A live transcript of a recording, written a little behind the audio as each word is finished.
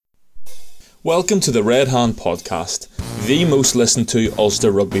Welcome to the Red Hand Podcast, the most listened to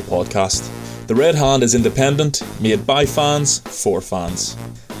Ulster Rugby podcast. The Red Hand is independent, made by fans, for fans.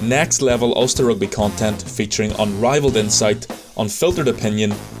 Next level Ulster Rugby content featuring unrivaled insight, unfiltered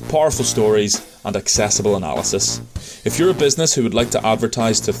opinion, powerful stories and accessible analysis. If you're a business who would like to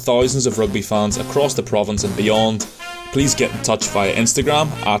advertise to thousands of rugby fans across the province and beyond, please get in touch via Instagram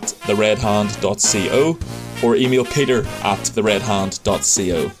at theredhand.co or email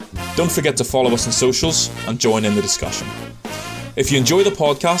peter@theredhand.co. Don't forget to follow us on socials and join in the discussion. If you enjoy the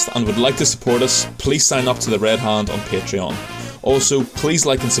podcast and would like to support us, please sign up to the Red Hand on Patreon. Also, please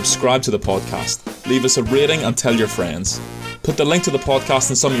like and subscribe to the podcast. Leave us a rating and tell your friends. Put the link to the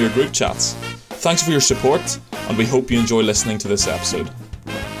podcast in some of your group chats. Thanks for your support, and we hope you enjoy listening to this episode.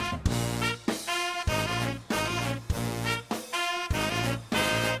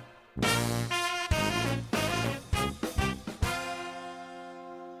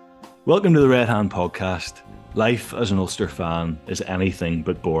 Welcome to the Red Hand Podcast. Life as an Ulster fan is anything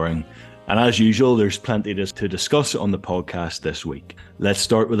but boring. And as usual, there's plenty to discuss on the podcast this week. Let's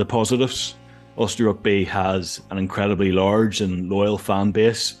start with the positives. Ulster Rugby has an incredibly large and loyal fan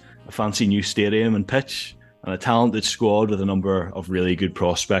base, a fancy new stadium and pitch, and a talented squad with a number of really good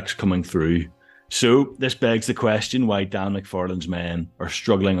prospects coming through. So this begs the question why Dan McFarland's men are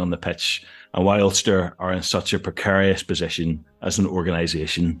struggling on the pitch and why Ulster are in such a precarious position as an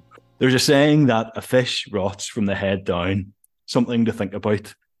organisation. There's a saying that a fish rots from the head down, something to think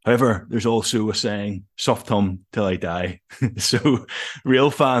about. However, there's also a saying, SUFTUM till I die. So real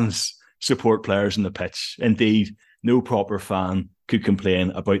fans support players on the pitch. Indeed, no proper fan could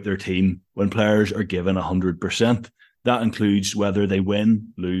complain about their team when players are given 100%. That includes whether they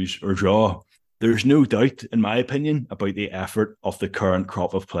win, lose or draw. There's no doubt, in my opinion, about the effort of the current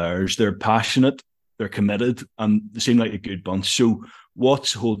crop of players. They're passionate, they're committed, and they seem like a good bunch. So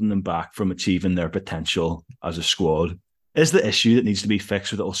what's holding them back from achieving their potential as a squad? Is the issue that needs to be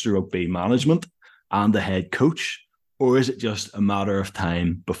fixed with Ulster Rugby management and the head coach? Or is it just a matter of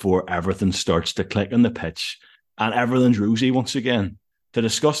time before everything starts to click on the pitch and everything's rosy once again? To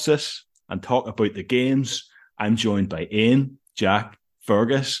discuss this and talk about the games, I'm joined by Ian, Jack,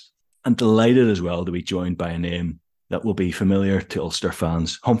 Fergus, and delighted as well to be joined by a name that will be familiar to Ulster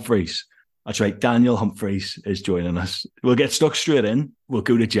fans, Humphreys. That's right, Daniel Humphreys is joining us. We'll get stuck straight in. We'll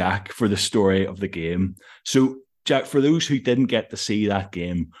go to Jack for the story of the game. So, Jack, for those who didn't get to see that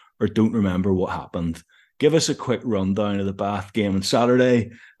game or don't remember what happened, give us a quick rundown of the Bath game on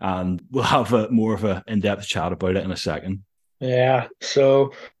Saturday, and we'll have more of an in-depth chat about it in a second. Yeah,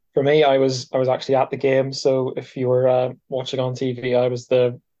 so for me, I was actually at the game. So if you were watching on TV, I was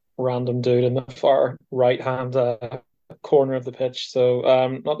the random dude in the far right-hand corner of the pitch. So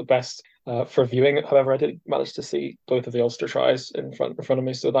not the best for viewing. However, I did manage to see both of the Ulster tries in front of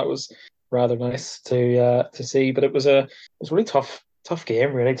me, so that was rather nice to see. But it was a really tough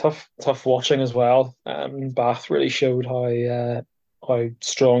game, really tough watching as well. Bath really showed how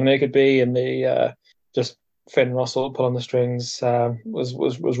strong they could be, and they just Finn Russell pulling the strings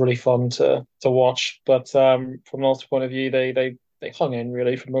was really fun to watch. But from an Ulster point of view, they hung in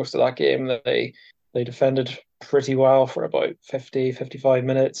really for most of that game. They defended pretty well for about 55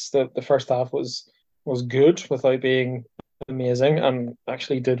 minutes. The first half was good without being amazing, and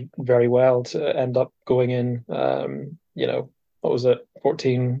actually did very well to end up going in, what was it,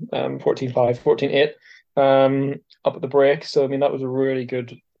 14-5, 14-8 up at the break. So, I mean, that was a really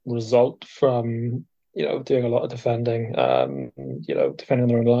good result from, doing a lot of defending, defending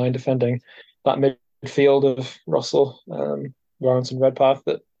their own line, defending that midfield of Russell, Lawrence and Redpath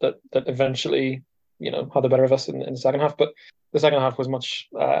that eventually had the better of us in the second half. But the second half was much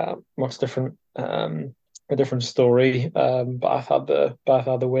different, a different story. Bath had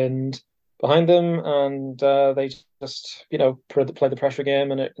the wind behind them, and they just played the pressure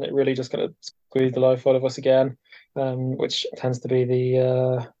game, and it really just kind of squeezed the life out of us again, which tends to be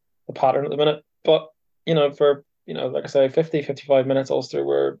the pattern at the minute. But for like I say, 55 minutes, Ulster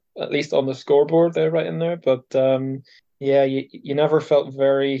were at least on the scoreboard. They're right in there, but you never felt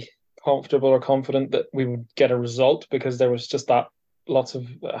very comfortable or confident that we would get a result, because there was just that lots of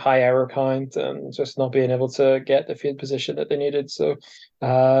high error count and just not being able to get the field position that they needed. So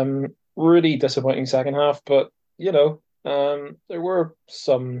really disappointing second half, but there were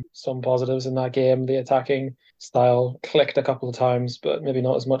some positives in that game. The attacking style clicked a couple of times, but maybe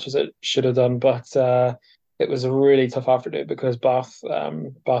not as much as it should have done. But it was a really tough afternoon, because Bath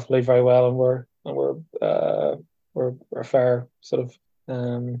played very well and were a fair sort of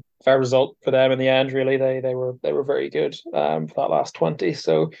fair result for them in the end. Really, they were very good for that last 20.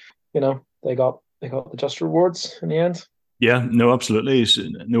 So they got the just rewards in the end. Yeah, no, absolutely. There's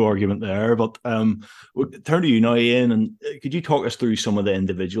no argument there. But we'll turn to you now, Ian, and could you talk us through some of the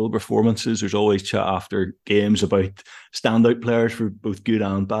individual performances? There's always chat after games about standout players for both good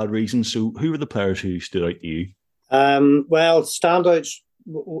and bad reasons. So who were the players who stood out to you? Well, standouts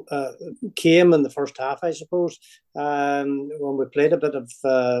came in the first half, I suppose, when we played a bit of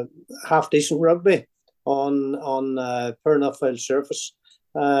half decent rugby on poor enough field surface.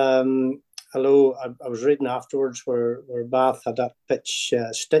 Although I was reading afterwards where Bath had that pitch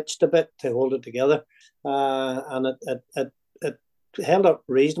stitched a bit to hold it together, and it held up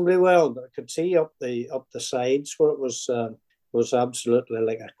reasonably well. I could see up the sides where it was absolutely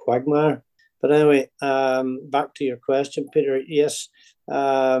like a quagmire. But anyway, back to your question, Peter. Yes,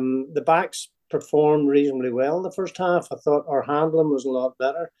 the backs performed reasonably well in the first half. I thought our handling was a lot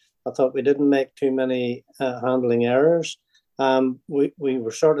better. I thought we didn't make too many handling errors. We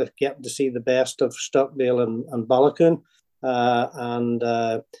were sort of getting to see the best of Stockdale and Ballacoon. And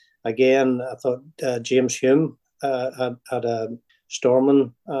again, I thought James Hume had a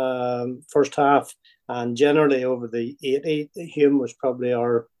storming first half. And generally over the 80, Hume was probably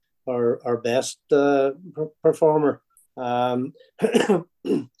our best performer.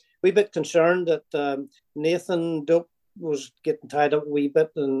 Wee bit concerned that Nathan Doak was getting tied up a wee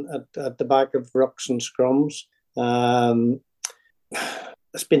bit at the back of rucks and scrums.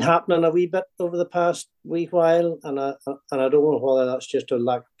 It's been happening a wee bit over the past wee while, and I don't know whether that's just a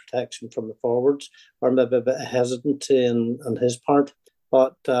lack of protection from the forwards or maybe a bit of hesitancy on his part.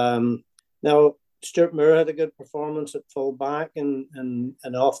 But now Stuart Moore had a good performance at full back in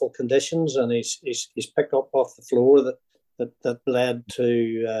awful conditions, and he's picked up off the floor that led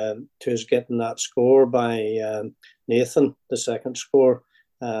to his getting that score by Nathan. The second score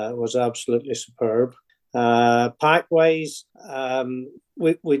was absolutely superb. Pack wise,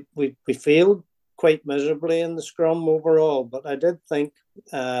 we failed quite miserably in the scrum overall, but I did think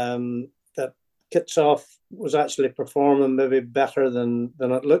that Kitsoff was actually performing maybe better than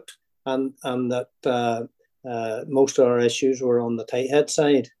it looked, and that most of our issues were on the tight head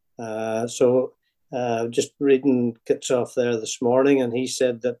side. So just reading Kitsoff there this morning, and he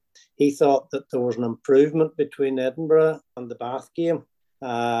said that he thought that there was an improvement between Edinburgh and the Bath game.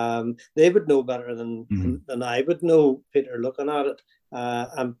 They would know better than I would know, Peter, looking at it.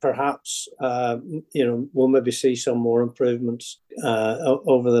 And perhaps, we'll maybe see some more improvements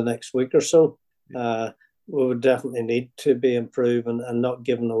over the next week or so. We would definitely need to be improving and not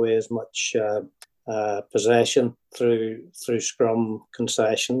giving away as much possession through scrum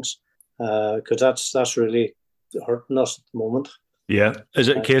concessions, because that's really hurting us at the moment. Yeah. Is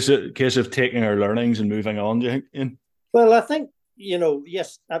it a case of taking our learnings and moving on, do you think, Ian? Well, I think,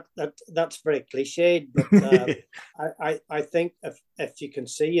 yes, that's very cliched, but I think if you can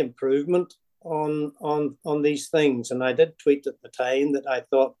see improvement on these things, and I did tweet at the time that I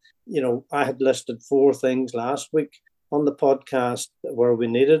thought, I had listed 4 things last week on the podcast where we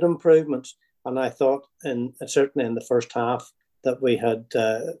needed improvements, and I thought, certainly in the first half, that we had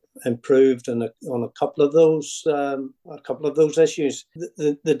improved on a couple of those issues.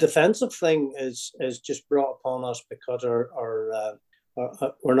 The defensive thing is just brought upon us because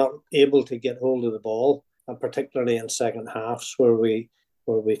we're not able to get hold of the ball, and particularly in second halves where we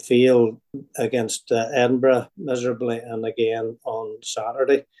failed against Edinburgh miserably, and again on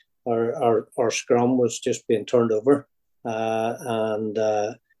Saturday, our scrum was just being turned over, and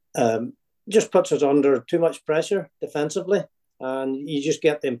just puts us under too much pressure defensively. And you just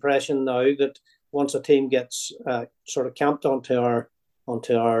get the impression now that once a team gets sort of camped onto our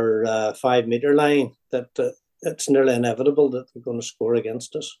 5 metre line, that it's nearly inevitable that they're going to score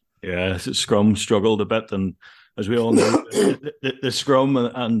against us. Yeah, scrum struggled a bit, and as we all know, the scrum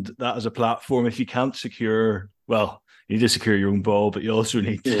and that as a platform, if you can't secure, well, you need to secure your own ball, but you also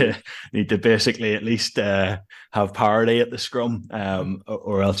need to basically at least have parity at the scrum,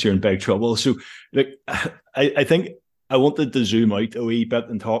 or else you're in big trouble. So, look, I think I wanted to zoom out a wee bit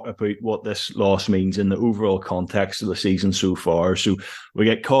and talk about what this loss means in the overall context of the season so far. So we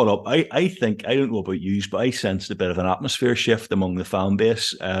get caught up. I think, I don't know about you, but I sensed a bit of an atmosphere shift among the fan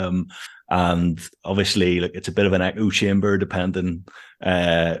base. And obviously, like, it's a bit of an echo chamber depending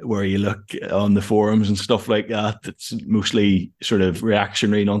where you look on the forums and stuff like that. It's mostly sort of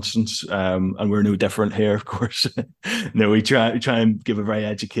reactionary nonsense, and we're no different here, of course. No, we try and give a very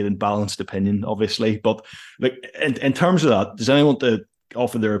educated, balanced opinion, obviously. But like, in terms of that, does anyone want to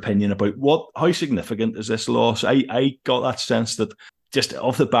offer their opinion about how significant is this loss? I got that sense that just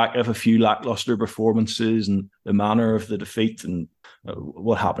off the back of a few lackluster performances and the manner of the defeat and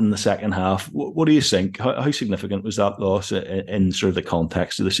what happened in the second half, what do you think? How significant was that loss in sort of the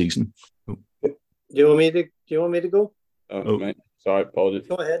context of the season? Do you want me to go? Oh. Mate. Sorry, apologies.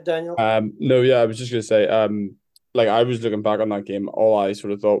 Go ahead, Daniel. No, yeah, I was just gonna say, like I was looking back on that game, all I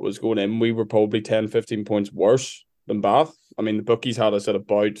sort of thought was going in, we were probably 10, 15 points worse than Bath. I mean, the bookies had us at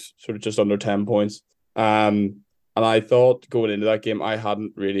about sort of just under 10 points. And I thought going into that game, I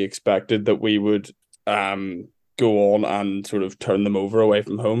hadn't really expected that we would go on and sort of turn them over away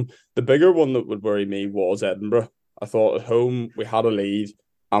from home. The bigger one that would worry me was Edinburgh. I thought at home we had a lead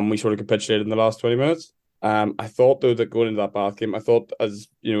and we sort of capitulated in the last 20 minutes. I thought though that going into that Bath game, I thought as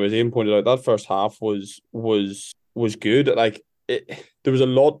Ian pointed out, that first half was good. Like there was a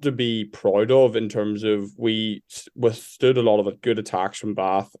lot to be proud of in terms of we withstood a lot of good attacks from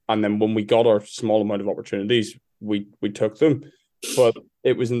Bath, and then when we got our small amount of opportunities, we took them. But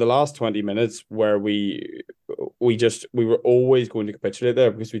it was in the last 20 minutes where we were always going to capitulate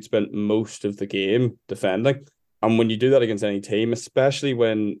there because we'd spent most of the game defending. And when you do that against any team, especially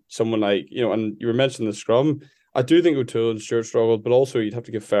when someone like, and you were mentioning the scrum, I do think O'Toole and Stewart struggled, but also you'd have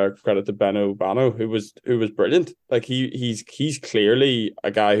to give fair credit to Bano, who was brilliant. Like he's clearly a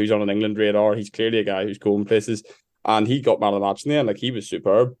guy who's on an England radar. He's clearly a guy who's going places, and he got man of the match in the end. Like he was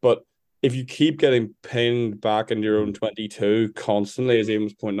superb. But if you keep getting pinged back in your own 22 constantly, as Ian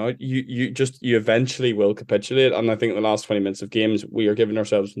was pointing out, you eventually will capitulate. And I think in the last 20 minutes of games, we are giving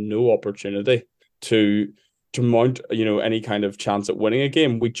ourselves no opportunity to mount, any kind of chance at winning a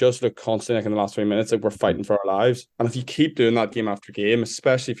game. We just look constantly like in the last 20 minutes like we're fighting for our lives. And if you keep doing that game after game,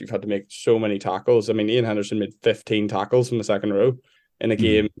 especially if you've had to make so many tackles, I mean, Ian Henderson made 15 tackles in the second row in a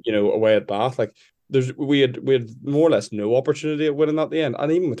game, away at Bath. Like we had more or less no opportunity at winning that at the end. And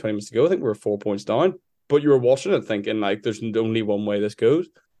even with 20 minutes to go, I think we were 4 points down. But you were watching it thinking like there's only one way this goes.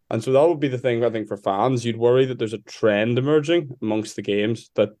 And so that would be the thing, I think, for fans. You'd worry that there's a trend emerging amongst the games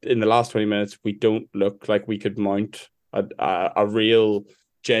that in the last 20 minutes, we don't look like we could mount a real,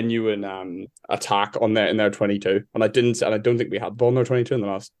 genuine attack in their 22. And I don't think we had the ball in their 22 in the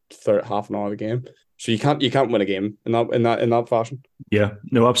last half an hour of the game. So you can't win a game in that fashion. Yeah,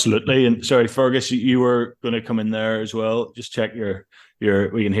 no, absolutely. And sorry, Fergus, you were going to come in there as well. Just check your.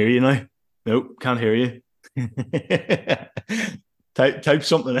 We can hear you now. Nope, can't hear you. Type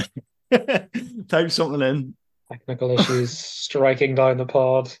something in. Type something in. Technical issues striking down the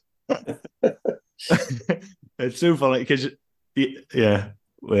pod. It's so funny because, yeah,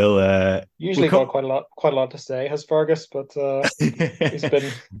 well, usually got quite a lot to say, has Fergus, but he's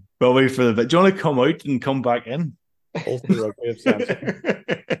been probably for the bit. Do you want to come out and come back in? Ulster Rugby.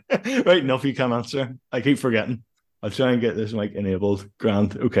 Right enough, you can answer. I keep forgetting. I'll try and get this mic enabled.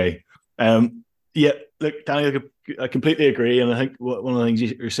 Grand. Okay. Yeah, look, Daniel, I completely agree. And I think one of the things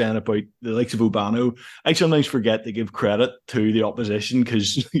you're saying about the likes of Obano, I sometimes forget to give credit to the opposition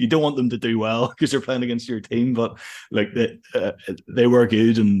because you don't want them to do well because they're playing against your team. But like they were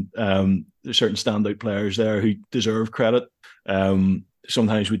good, and there's certain standout players there who deserve credit.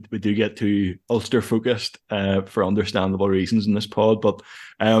 Sometimes we do get too Ulster focused for understandable reasons in this pod. But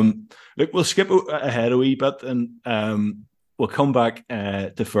look, we'll skip ahead a wee bit and we'll come back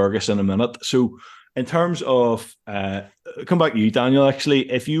to Fergus in a minute. So in terms of, come back to you, Daniel,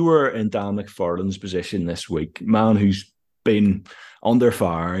 actually, if you were in Dan McFarland's position this week, man who's been under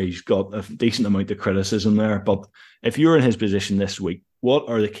fire, he's got a decent amount of criticism there, but if you were in his position this week, what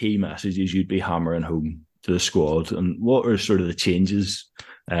are the key messages you'd be hammering home to the squad, and what are sort of the changes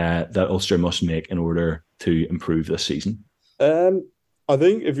that Ulster must make in order to improve this season? I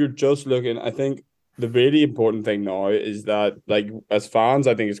think if you're just looking, I think the really important thing now is that, like, as fans,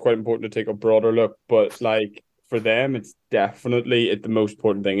 I think it's quite important to take a broader look. But like for them, it's definitely the most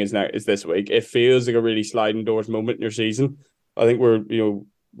important thing is this week. It feels like a really sliding doors moment in your season. I think we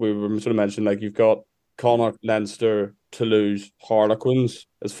were sort of mentioned, like, you've got Connacht, Leinster, Toulouse, Harlequins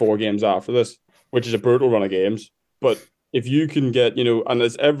as 4 games after this, which is a brutal run of games. But if you can get, and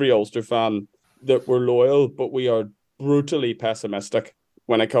as every Ulster fan, that we're loyal, but we are brutally pessimistic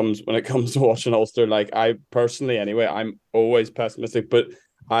when it comes to watching Ulster. Like, I personally, anyway, I'm always pessimistic, but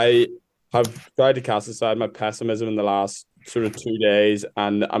I have tried to cast aside my pessimism in the last sort of 2 days,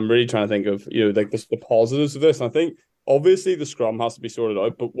 and I'm really trying to think of the positives of this. And I think obviously the scrum has to be sorted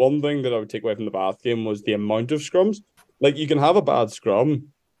out, but one thing that I would take away from the Bath game was the amount of scrums. Like, you can have a bad scrum,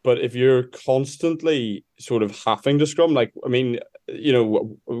 but if you're constantly sort of having to scrum, like, I mean,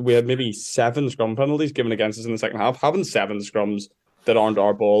 we had maybe 7 scrum penalties given against us in the second half. Having 7 scrums that aren't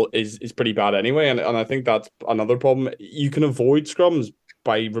our ball is pretty bad anyway. And I think that's another problem. You can avoid scrums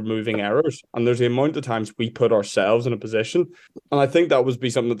by removing errors. And there's the amount of times we put ourselves in a position. And I think that would be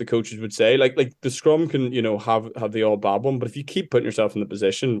something that the coaches would say. Like the scrum can, have the odd bad one, but if you keep putting yourself in the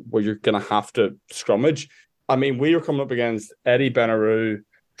position where you're going to have to scrummage, I mean, we were coming up against Eddie Benarou,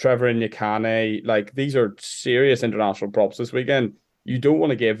 Trevor Nyakane, like these are serious international props this weekend. You don't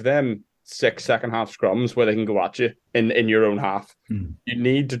want to give them 6 second half scrums where they can go at you in your own half. You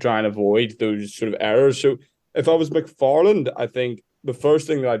need to try and avoid those sort of errors. So if I was McFarland, I think the first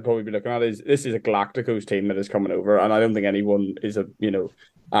thing that I'd probably be looking at is this is a Galacticos team that is coming over, and I don't think anyone is has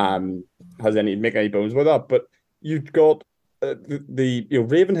any bones with that. But you've got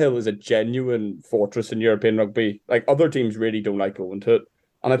Ravenhill is a genuine fortress in European rugby. Like other teams really don't like going to it.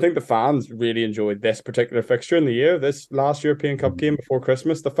 And I think the fans really enjoyed this particular fixture in the year, this last European Cup game before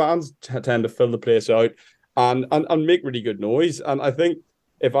Christmas. The fans tend to fill the place out and make really good noise. And I think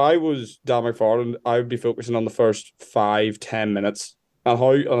if I was Dan McFarland, I would be focusing on the first 5-10 minutes. And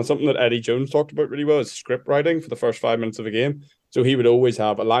something that Eddie Jones talked about really well is script writing for the first 5 minutes of a game. So he would always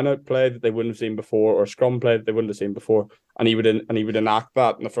have a line-out play that they wouldn't have seen before, or a scrum play that they wouldn't have seen before, and he would enact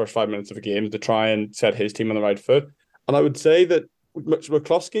that in the first 5 minutes of a game to try and set his team on the right foot. And I would say that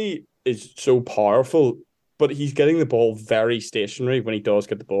McCluskey is so powerful, but he's getting the ball very stationary when he does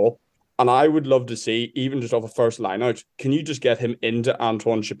get the ball. And I would love to see, even just off a first line out, can you just get him into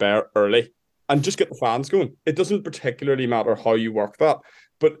Antoine Chabert early and just get the fans going? It doesn't particularly matter how you work that,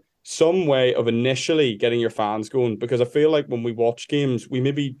 but some way of initially getting your fans going, because I feel like when we watch games, we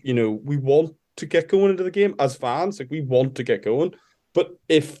maybe, we want to get going into the game as fans, like we want to get going. But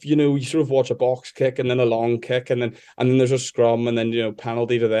if, you sort of watch a box kick and then a long kick and then there's a scrum and then,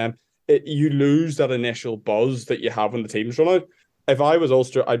 penalty to them, you lose that initial buzz that you have when the teams run out. If I was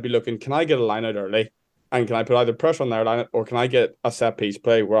Ulster, I'd be looking, can I get a line out early? And can I put either pressure on their line out, or can I get a set piece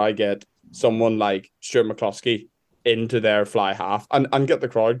play where I get someone like Stuart McCluskey into their fly half and get the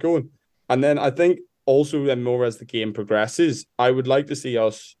crowd going? And then I think also then more as the game progresses, I would like to see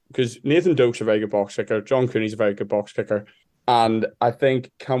us, because Nathan Doak's a very good box kicker, John Cooney's a very good box kicker. And I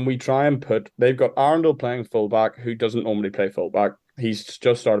think, can we try and they've got Arundel playing fullback, who doesn't normally play fullback. He's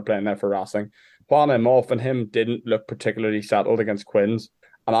just started playing there for Racing. Juan M. Off and him didn't look particularly settled against Quins.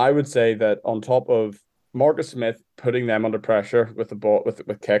 And I would say that on top of Marcus Smith putting them under pressure with the ball,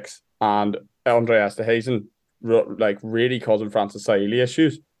 with kicks, and Andre Esterhazen really causing Francis Saili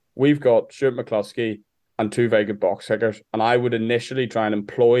issues, we've got Stuart McCluskey and two very good box kickers. And I would initially try and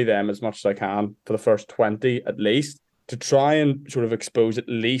employ them as much as I can for the first 20 at least, to try and sort of expose at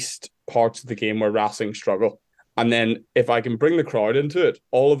least parts of the game where Racing struggle. And then if I can bring the crowd into it,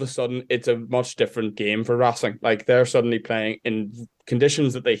 all of a sudden it's a much different game for Racing. Like they're suddenly playing in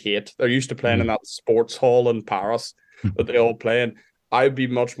conditions that they hate. They're used to playing in that sports hall in Paris that they all play in. I'd be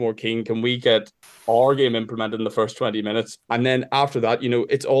much more keen. Can we get our game implemented in the first 20 minutes? And then after that,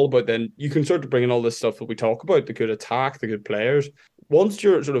 it's all about then you can start to bring in all this stuff that we talk about, the good attack, the good players. Once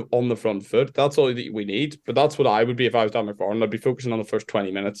you're sort of on the front foot, that's all that we need. But that's what I would be if I was Dan McFarland. I'd be focusing on the first 20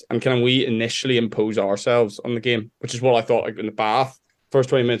 minutes. And can we initially impose ourselves on the game? Which is what I thought, like in the Bath. First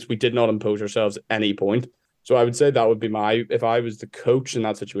 20 minutes, we did not impose ourselves at any point. So I would say that would be if I was the coach in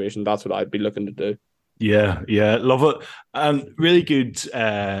that situation, that's what I'd be looking to do. Yeah, love it. And really good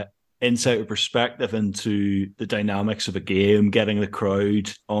insight or perspective into the dynamics of a game, getting the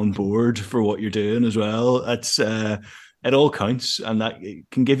crowd on board for what you're doing as well. It's it all counts, and that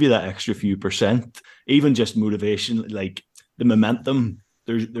can give you that extra few percent. Even just motivation, like the momentum.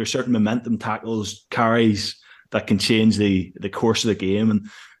 There's certain momentum tackles, carries that can change the course of the game.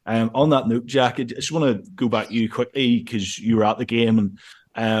 And on that note, Jack, I just want to go back to you quickly because you were at the game, and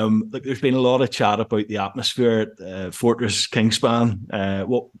there's been a lot of chat about the atmosphere at Fortress Kingspan.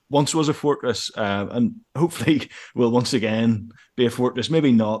 What once was a fortress, and hopefully will once again be a fortress.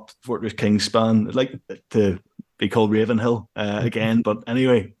 Maybe not Fortress Kingspan. I'd like to be called Ravenhill again, but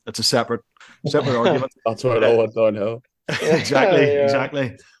anyway, that's a separate argument. That's where it all went downhill.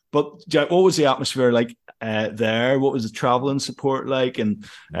 Exactly. But Jack, what was the atmosphere like there? What was the travelling support like, and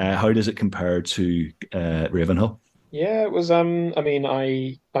how does it compare to Ravenhill? Yeah, it was. I mean,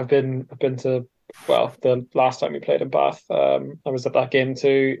 I've been to, well, the last time we played in Bath, I was at that game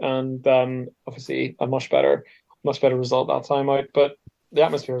too, and obviously a much better result that time out. But the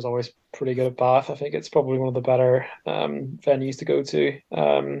atmosphere is always pretty good at Bath. I think it's probably one of the better venues to go to.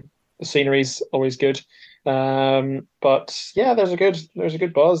 The scenery's always good. But yeah, there's a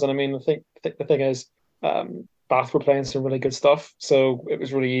good buzz, and I mean, I think the thing is, Bath were playing some really good stuff, so it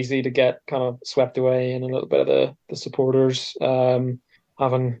was really easy to get kind of swept away in a little bit of the supporters having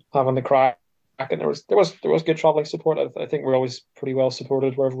the crack, and there was good travelling support. I think we're always pretty well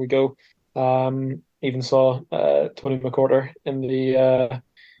supported wherever we go. Even saw Tony McCorder in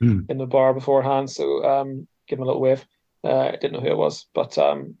the bar beforehand, so give him a little wave. I didn't know who it was, but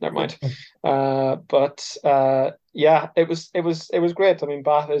never mind. Yeah, it was great. I mean,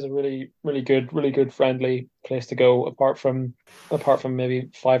 Bath is a really good friendly place to go. Apart from maybe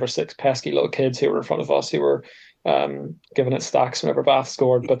 5 or 6 pesky little kids who were in front of us who were giving it stacks whenever Bath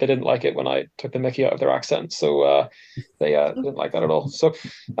scored, but they didn't like it when I took the mickey out of their accent. So they didn't like that at all. So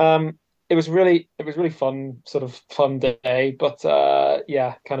it was really fun day, but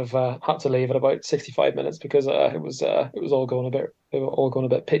yeah, kind of had to leave at about 65 minutes because it was all going a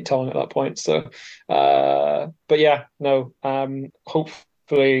bit pig tongue at that point. So but yeah, no,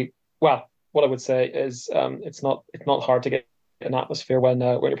 hopefully, well, what I would say is it's not hard to get an atmosphere when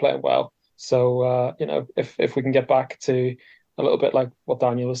you're playing well. So if we can get back to a little bit like what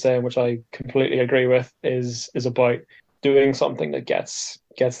Daniel was saying, which I completely agree with, is about doing something that gets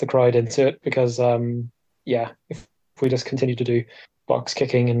the crowd into it, because if we just continue to do box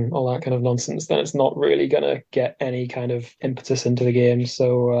kicking and all that kind of nonsense, then it's not really going to get any kind of impetus into the game.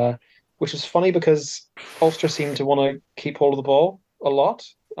 So which is funny because Ulster seem to want to keep hold of the ball a lot,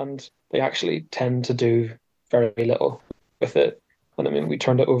 and they actually tend to do very little with it. And I mean, we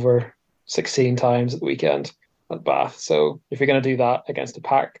turned it over 16 times at the weekend at Bath. So if you're going to do that against a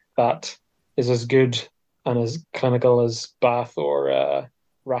pack that is as good and as clinical as Bath or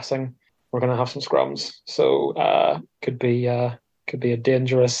Racing, we're going to have some scrums. So could be a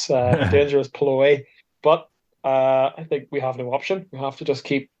dangerous dangerous ploy. But I think we have no option. We have to just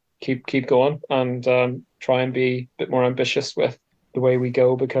keep going and try and be a bit more ambitious with the way we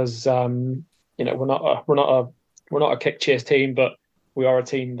go, because we're not a kick chase team, but we are a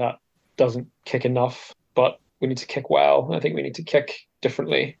team that doesn't kick enough. But we need to kick well. I think we need to kick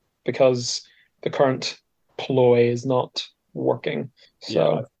differently because the current ploy is not working.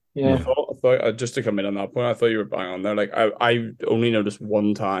 So yeah. I thought just to come in on that point, I thought you were bang on there. Like I only noticed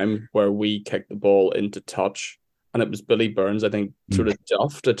one time where we kicked the ball into touch, and it was Billy Burns, I think, sort of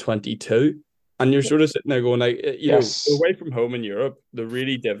duffed at 22. And you're sort of sitting there going, like, Yes. away from home in Europe, the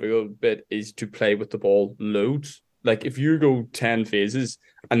really difficult bit is to play with the ball loads. Like if you go 10 phases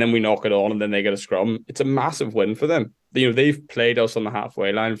and then we knock it on and then they get a scrum, it's a massive win for them. They've played us on the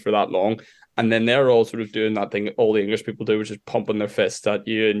halfway line for that long, and then they're all sort of doing that thing all the English people do, which is pumping their fists at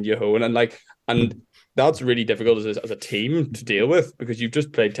you and you hoeing, and that's really difficult as a team to deal with, because you've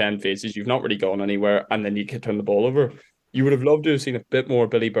just played 10 phases, you've not really gone anywhere, and then you can turn the ball over. You would have loved to have seen a bit more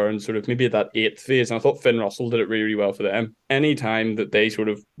Billy Burns sort of maybe at that 8th phase, and I thought Finn Russell did it really, really well for them. Any time that they sort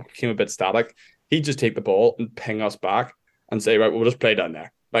of became a bit static, he'd just take the ball and ping us back and say, right, we'll just play down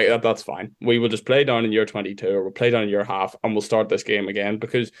there. Like that's fine. We will just play down in year 22, or we'll play down in year half, and we'll start this game again,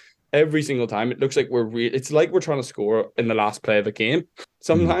 because every single time it looks like it's like we're trying to score in the last play of a game.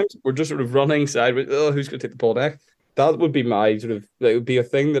 Sometimes we're just sort of running sideways. Oh, who's going to take the ball next? That would be my sort of, that would be a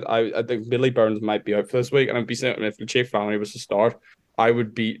thing that I think Billy Burns might be out for this week. And I'd be saying, if the Chief Family was to start, I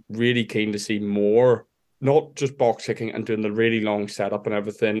would be really keen to see more, not just box kicking and doing the really long setup and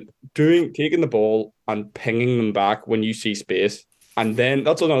everything, taking the ball and pinging them back when you see space. And then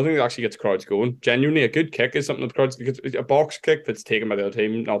that's another thing that actually gets crowds going. Genuinely, a good kick is something that crowds, a box kick that's taken by the other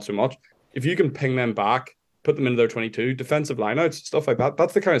team, not so much. If you can ping them back, put them into their 22, defensive lineouts, stuff like that.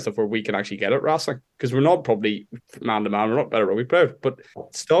 That's the kind of stuff where we can actually get at wrestling, because we're not probably man to man, we're not better rugby players, but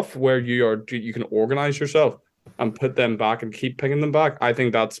stuff where you can organize yourself and put them back and keep pinging them back. I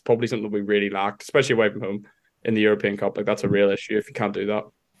think that's probably something that we really lacked, especially away from home in the European Cup. Like that's a real issue if you can't do that.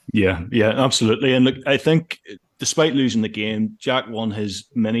 Yeah, absolutely. And look, I think despite losing the game, Jack won his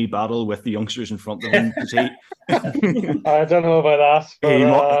mini battle with the youngsters in front of him. I don't know about that.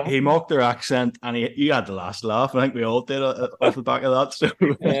 But, he mocked their accent, and he had the last laugh. I think we all did off the back of that. So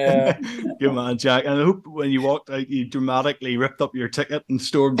yeah, good man, Jack. And I hope when you walked out, you dramatically ripped up your ticket and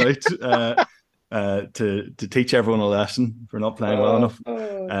stormed out to teach everyone a lesson for not playing well enough.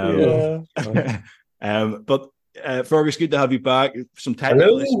 But Fergus, good to have you back. Some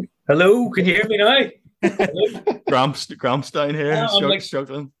technical issues. Hello, can you hear me now? Cramps down here,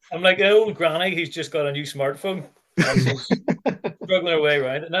 struggling. I'm like an old granny who's just got a new smartphone. Struggling her way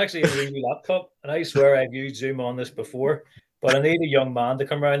around. And actually, a new laptop. And I swear I've used Zoom on this before, but I need a young man to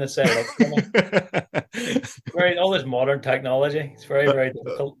come around and set it up. All this modern technology. It's very, very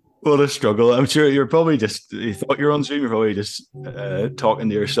difficult. What a struggle. I'm sure you thought you were on Zoom, you're probably just talking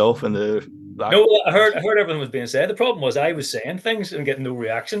to yourself in the black. No, I heard everything was being said. The problem was I was saying things and getting no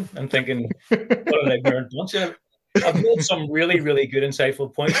reaction and thinking, what an ignorant bunch. I've made some really, really good,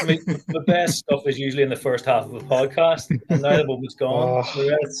 insightful points. I mean, the best stuff is usually in the first half of a podcast, and now the moment's gone.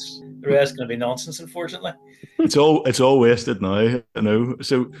 The rest going to be nonsense, unfortunately. It's all wasted now, you know.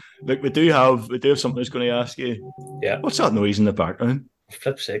 So, look, we do have something that's going to ask you. Yeah. What's that noise in the background?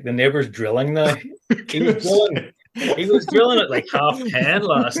 Flip's sake, the neighbour's drilling now. He was drilling He was drilling at like 10:30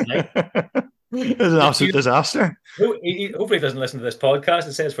 last night. It's an absolute disaster. Hopefully he doesn't listen to this podcast.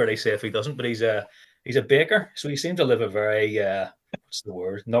 It says fairly safe he doesn't, but he's a baker, so he seems to live a very what's the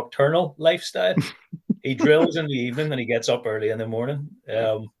word, nocturnal lifestyle. He drills in the evening and he gets up early in the morning.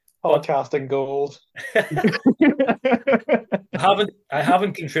 Podcasting gold. I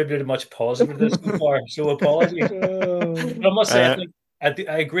haven't contributed much positive to this so far, so apologies. But I must say,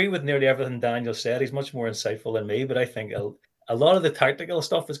 I agree with nearly everything Daniel said. He's much more insightful than me, but I think a lot of the tactical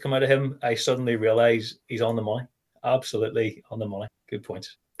stuff that's come out of him, I suddenly realise he's on the money. Absolutely on the money. Good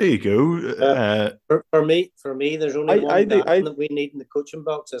points. There you go. For me, there's only one that we need in the coaching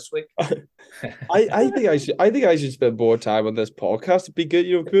box this week. I think I should spend more time on this podcast. It'd be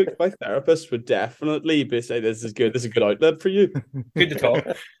good, my therapist would definitely be saying this is good. This is a good outlet for you. Good to talk.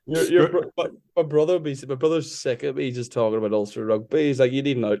 My brother's sick of me just talking about Ulster Rugby. He's like, you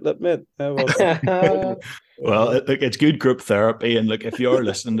need an outlet, mate. Well, look, it's good group therapy, and look, if you're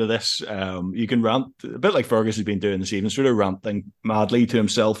listening to this, you can rant a bit like Fergus has been doing this evening, sort of ranting madly to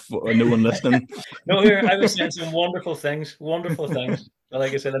himself, or no one listening. No, here I was saying some wonderful things. But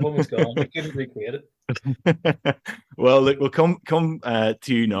like I said, I'm almost gone. I couldn't recreate it. Well, look, we'll come to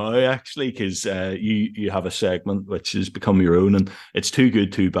you now, actually, because you have a segment which has become your own, and it's too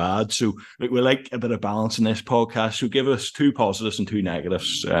good, too bad. So, look, we like a bit of balance in this podcast. So, give us 2 positives and 2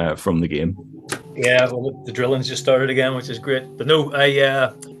 negatives from the game. Yeah, well, the drilling's just started again, which is great. But no,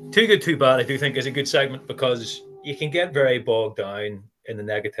 too good, too bad. I do think is a good segment because you can get very bogged down in the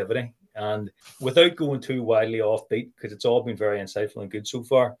negativity. And without going too wildly offbeat, because it's all been very insightful and good so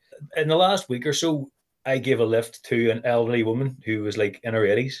far. In the last week or so, I gave a lift to an elderly woman who was like in her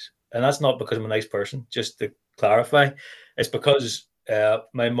 80s. And that's not because I'm a nice person, just to clarify. It's because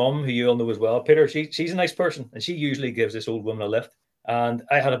my mum, who you all know as well, Peter, she's a nice person. And she usually gives this old woman a lift. And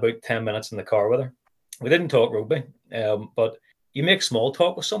I had about 10 minutes in the car with her. We didn't talk rugby, but you make small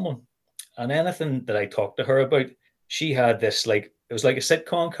talk with someone. And anything that I talked to her about, she had this like, it was like a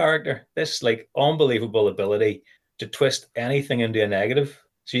sitcom character, this like unbelievable ability to twist anything into a negative.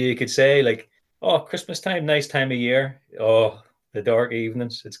 So you could say like, oh, Christmas time, nice time of year. Oh, the dark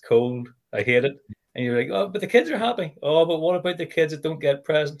evenings, it's cold, I hate it. And you're like, oh, but the kids are happy. Oh, but what about the kids that don't get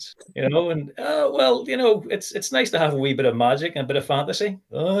presents? And well, it's nice to have a wee bit of magic and a bit of fantasy.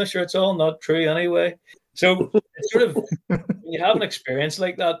 Oh, sure, it's all not true anyway. So it's sort of, when you have an experience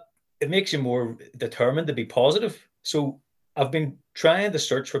like that, it makes you more determined to be positive. So I've been trying to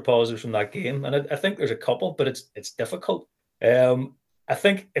search for positives from that game, and I think there's a couple, but it's difficult. I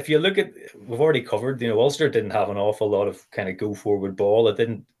think if you look at, we've already covered, Ulster didn't have an awful lot of kind of go forward ball. It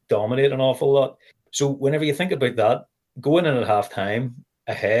didn't dominate an awful lot. So whenever you think about that, going in at half time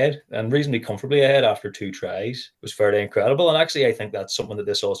ahead and reasonably comfortably ahead after 2 tries was fairly incredible. And actually, I think that's something that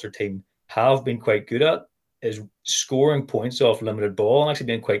this Ulster team have been quite good at, is scoring points off limited ball and actually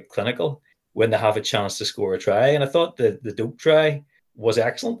being quite clinical when they have a chance to score a try. And I thought the Doak try was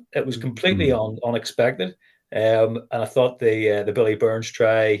excellent. It was completely unexpected. And I thought the Billy Burns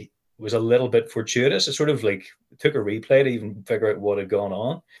try was a little bit fortuitous. It sort of like took a replay to even figure out what had gone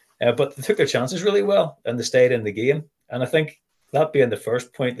on. But they took their chances really well and they stayed in the game. And I think that being the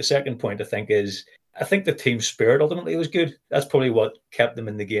first point, the second point, I think the team spirit ultimately was good. That's probably what kept them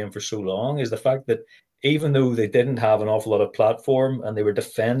in the game for so long, is the fact that even though they didn't have an awful lot of platform and they were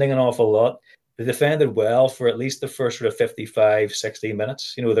defending an awful lot, they defended well for at least the first sort of 55, 60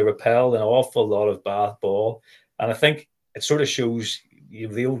 minutes. They repelled an awful lot of Bath ball. And I think it sort of shows,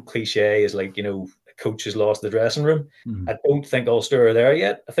 the old cliche is like, a coach has lost the dressing room. I don't think Ulster are there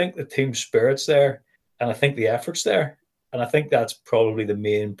yet. I think the team spirit's there, and I think the effort's there. And I think that's probably the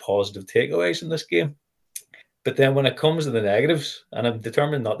main positive takeaways in this game. But then when it comes to the negatives, and I'm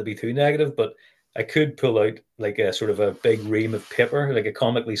determined not to be too negative, but I could pull out like a sort of a big ream of paper, like a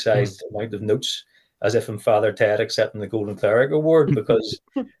comically sized amount of notes, as if I'm Father Ted accepting the Golden Cleric Award, because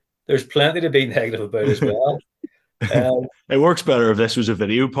there's plenty to be negative about as well. It works better if this was a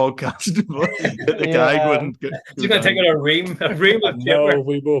video podcast. The guy wouldn't. You're going to take out a ream of paper. No,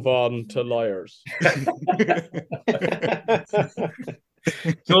 we move on to liars.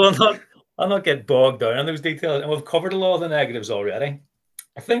 So I'll not get bogged down in those details, and we've covered a lot of the negatives already.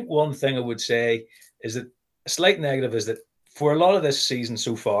 I think one thing I would say is that a slight negative is that for a lot of this season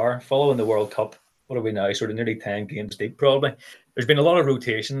so far, following the World Cup, what are we now, sort of nearly 10 games deep probably, there's been a lot of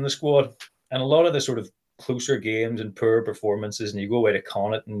rotation in the squad, and a lot of the sort of closer games and poor performances, and you go away to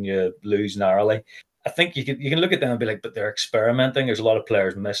Connacht and you lose narrowly. I think you can look at them and be like, but they're experimenting. There's a lot of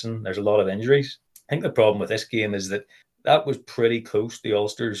players missing. There's a lot of injuries. I think the problem with this game is that was pretty close to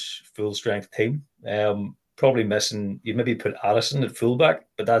Ulster's full-strength team. Probably missing, you maybe put Addison at fullback,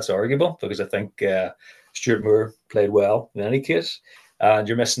 but that's arguable because I think Stuart Moore played well in any case. And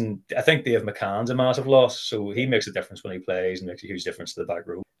you're missing, I think Dave McCann's a massive loss. So he makes a difference when he plays and makes a huge difference to the back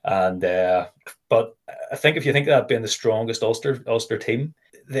row. And but I think if you think of that being the strongest Ulster team,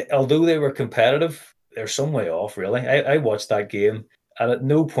 although they were competitive, they're some way off, really. I watched that game, and at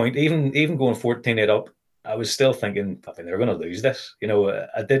no point, even going 14-8 up, I was still thinking, I mean, they're going to lose this.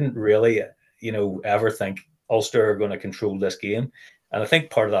 I didn't really, ever think Ulster are going to control this game. And I think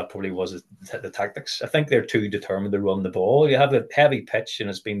part of that probably was the tactics. I think they're too determined to run the ball. You have a heavy pitch and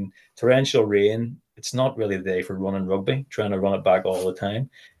it's been torrential rain. It's not really the day for running rugby, trying to run it back all the time.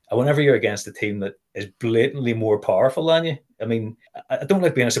 And whenever you're against a team that is blatantly more powerful than you, I mean, I don't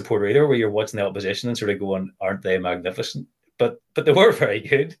like being a supporter either, where you're watching the opposition and sort of going, aren't they magnificent? But they were very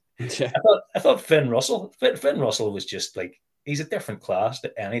good. Yeah. I thought Finn Russell was just like, he's a different class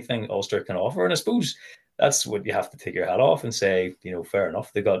to anything Ulster can offer. And I suppose that's what you have to take your hat off and say, fair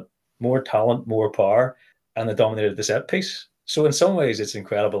enough. They got more talent, more power, and they dominated the set piece. So in some ways, it's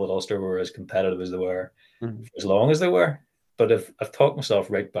incredible that Ulster were as competitive as they were, for as long as they were. But I've talked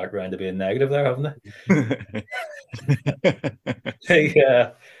myself right back around to being negative there, haven't I?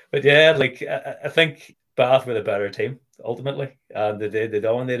 But yeah, like I think Bath were the better team ultimately, and they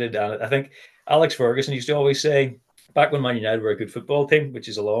dominated. And I think Alex Ferguson used to always say, back when Man United were a good football team, which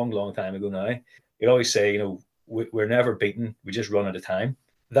is a long, long time ago now, he'd always say, we're never beaten. We just run out of time.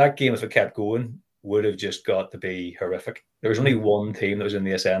 That game, if it kept going, would have just got to be horrific. There was only one team that was in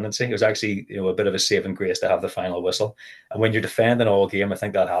the ascendancy. It was actually, a bit of a saving grace to have the final whistle. And when you're defending all game, I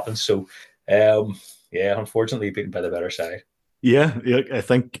think that happens. So, unfortunately, beaten by the better side. Yeah, I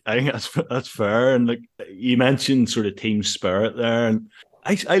think that's fair. And like you mentioned, sort of team spirit there, and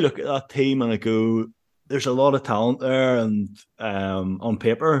I look at that team and I go, there's a lot of talent there, and on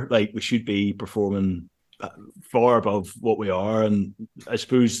paper, like we should be performing far above what we are. And I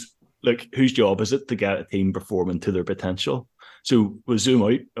suppose, like, whose job is it to get a team performing to their potential? So we'll zoom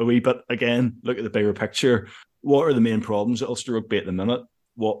out a wee bit again, look at the bigger picture. What are the main problems at Ulster Rugby at the minute?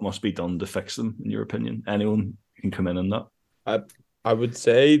 What must be done to fix them, in your opinion? Anyone can come in on that. I would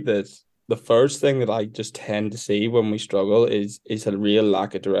say that the first thing that I just tend to see when we struggle is a real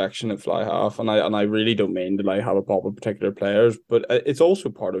lack of direction at fly half, and I really don't mean to like have a pop with particular players, but it's also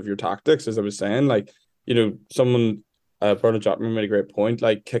part of your tactics, as I was saying. Like, someone Bernard Jackman made a great point.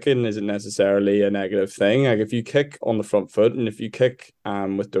 Like, kicking isn't necessarily a negative thing. Like, if you kick on the front foot and if you kick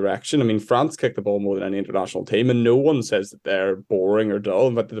with direction, I mean, France kick the ball more than any international team, and no one says that they're boring or dull.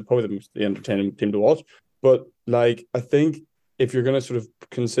 In fact, they're probably the most entertaining team to watch. But like, I think if you're going to sort of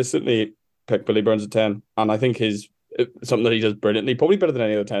consistently pick Billy Burns at 10, and I think something that he does brilliantly, probably better than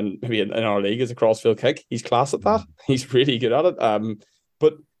any other 10 maybe in our league, is a crossfield kick. He's class at that. He's really good at it.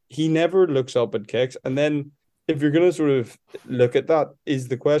 But he never looks up at kicks. And then if you're going to sort of look at that, is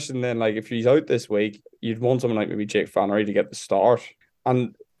the question then, like, if he's out this week, you'd want someone like maybe Jake Flannery to get the start.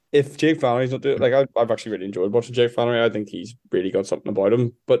 And if Jake Flannery's not doing, like, I've actually really enjoyed watching Jake Flannery. I think he's really got something about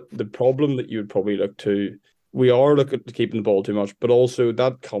him. But the problem that you would probably look to, we are looking to keeping the ball too much, but also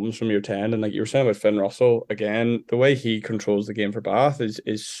that comes from your 10. And like you were saying about Finn Russell, again, the way he controls the game for Bath is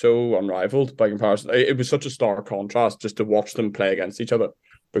so unrivaled by comparison. It was such a stark contrast just to watch them play against each other,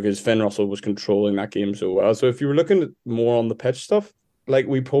 because Finn Russell was controlling that game so well. So if you were looking at more on the pitch stuff, like,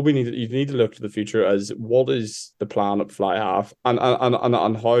 we probably you need to look to the future as what is the plan at fly half, and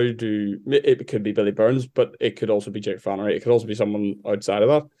how do it could be Billy Burns, but it could also be Jake Flannery. It could also be someone outside of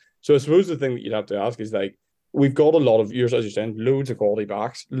that. So I suppose the thing that you'd have to ask is, like, we've got a lot of years, as you're saying, loads of quality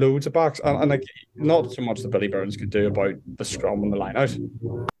backs, and like, not so much that Billy Burns could do about the scrum and the line out,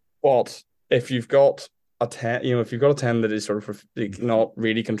 but if you've got a 10, if you've got a 10 that is sort of like not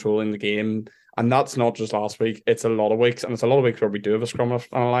really controlling the game, and that's not just last week, it's a lot of weeks, and it's a lot of weeks where we do have a scrum and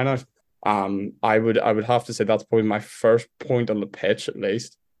a line out. I would have to say that's probably my first point on the pitch, at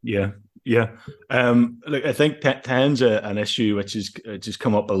least. Yeah. Look, I think 10's an issue which has just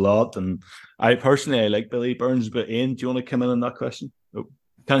come up a lot, and I personally like Billy Burns, but Ian, do you want to come in on that question? Oh,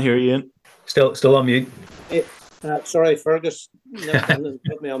 can't hear you, Ian. Still on mute. Sorry, Fergus,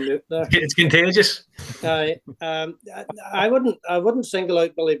 put me on mute there. It's contagious. I wouldn't single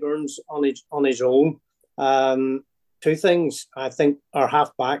out Billy Burns on his own. Two things. I think our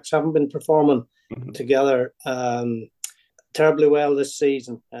half backs haven't been performing together terribly well this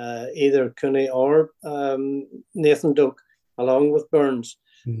season, either Cooney or Nathan Doak, along with Burns.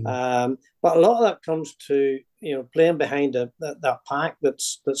 But a lot of that comes to playing behind that pack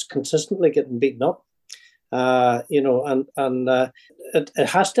that's consistently getting beaten up. It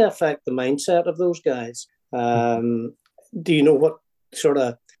has to affect the mindset of those guys. Do you know what sort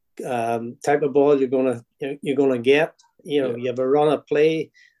of type of ball you're gonna get? You have a run of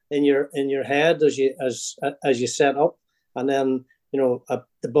play in your head as you set up, and then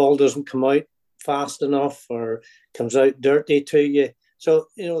the ball doesn't come out fast enough or comes out dirty to you. So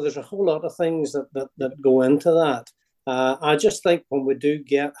there's a whole lot of things that go into that. I just think when we do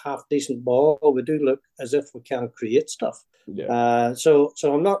get half decent ball, we do look as if we can create stuff. Yeah. So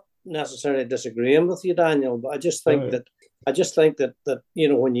I'm not necessarily disagreeing with you, Daniel, but I just think that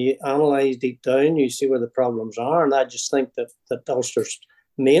when you analyse deep down, you see where the problems are, and I just think that Ulster's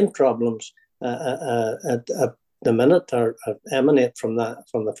main problems at the minute are emanate from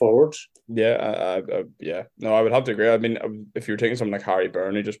the forwards. Yeah, no, I would have to agree. I mean, if you're taking someone like Harry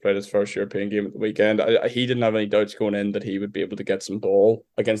Byrne, who just played his first European game at the weekend, he didn't have any doubts going in that he would be able to get some ball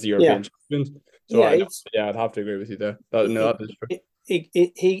against the European champions. So I'd have to agree with you there. That is true.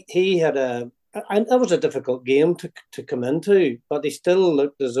 He had that was a difficult game to come into, but he still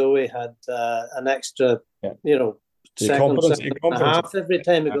looked as though he had an extra, second and a half every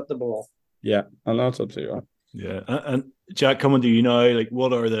time he got the ball. Yeah, and that's absolutely right. Yeah, and Jack, coming to you now, like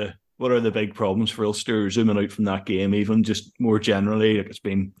what are the big problems for Ulster, zooming out from that game, even just more generally? Like, it's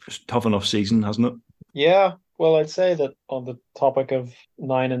been a tough enough season, hasn't it? Yeah, well, I'd say that on the topic of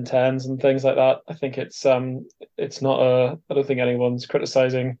 9 and 10s and things like that, I think it's not I don't think anyone's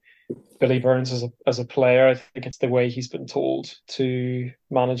criticising Billy Burns as a player. I think it's the way he's been told to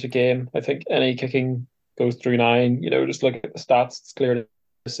manage a game. I think any kicking goes through 9. Just look at the stats; it's clear to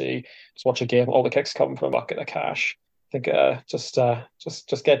see. Just watch a game; all the kicks come from a bucket of cash. I think just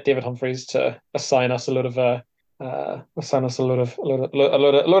get David Humphreys to assign us a load of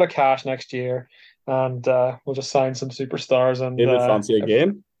cash next year, and we'll just sign some superstars and fancy a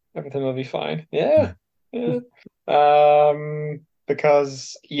game. Everything will be fine. Yeah.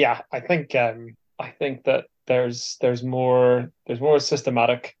 Because I think that there's more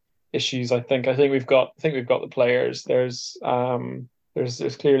systematic issues. I think we've got the players. There's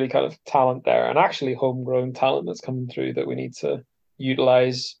clearly kind of talent there, and actually homegrown talent that's coming through that we need to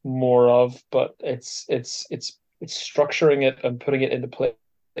utilize more of. But it's structuring it and putting it into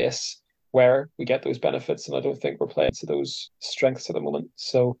place where we get those benefits, and I don't think we're playing to those strengths at the moment.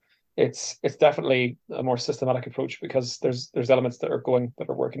 So it's definitely a more systematic approach, because there's elements that are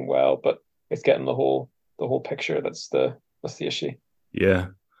working well, but it's getting the whole picture that's the issue. Yeah.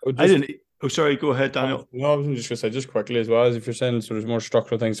 I didn't. Oh, sorry. Go ahead, Daniel. No, I was just going to say, just quickly as well, as if you're saying sort of more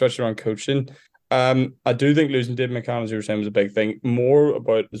structural things, especially around coaching. I do think losing David McFarland, as you were saying, was a big thing. More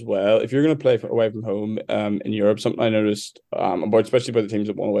about as well, if you're going to play away from home in Europe, something I noticed especially by the teams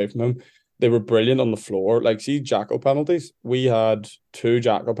that won away from home, they were brilliant on the floor. Like, see, jackal penalties. We had 2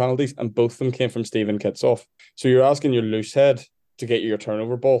 jackal penalties, and both of them came from Stephen Kitsoff. So you're asking your loose head to get your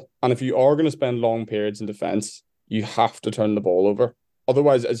turnover ball. And if you are going to spend long periods in defence, you have to turn the ball over.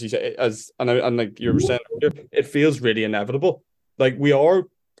 Otherwise, as you say, and like you were saying earlier, it feels really inevitable. Like, we are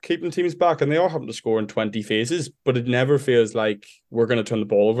keeping teams back, and they are having to score in 20 phases, but it never feels like we're going to turn the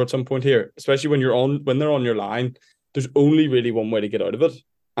ball over at some point here. Especially when they're on your line, there's only really one way to get out of it,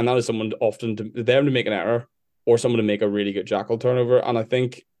 and that is them to make an error, or someone to make a really good jackal turnover. And I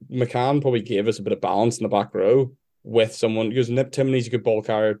think McCann probably gave us a bit of balance in the back row with someone, because Nip Timney's a good ball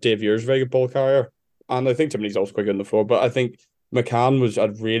carrier, Dave Ear's a very good ball carrier, and I think Timney's also quite good on the floor. But I think McCann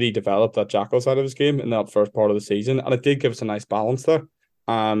had really developed that jackal side of his game in that first part of the season, and it did give us a nice balance there.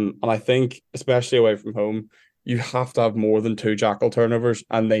 And I think, especially away from home, you have to have more than 2 jackal turnovers,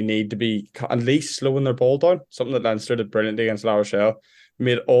 and they need to be at least slowing their ball down. Something that Leinster did brilliantly against La Rochelle,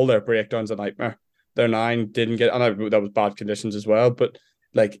 made all their breakdowns a nightmare. Their 9 didn't get, and that was bad conditions as well, but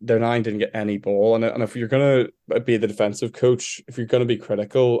like their 9 didn't get any ball. And if you're going to be the defensive coach, if you're going to be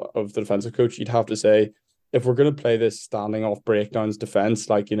critical of the defensive coach, you'd have to say, if we're going to play this standing off breakdowns defense,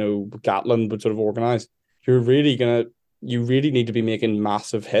 like, Gatland would sort of organize, you really need to be making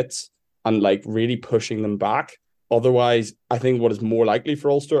massive hits and like really pushing them back. Otherwise, I think what is more likely for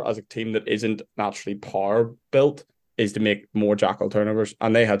Ulster as a team that isn't naturally power built is to make more jackal turnovers.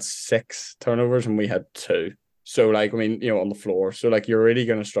 And they had 6 turnovers and we had 2. So like, on the floor. So like, you're really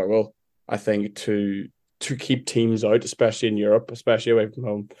going to struggle, I think, to keep teams out, especially in Europe, especially away from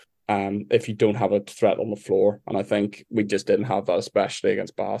home, if you don't have a threat on the floor. And I think we just didn't have that, especially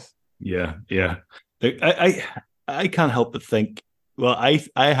against Bath. Yeah. I can't help but think, well, I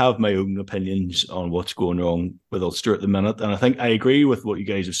have my own opinions on what's going wrong with Ulster at the minute. And I think I agree with what you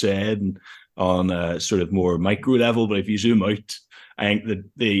guys have said and on a sort of more micro level. But if you zoom out, I think that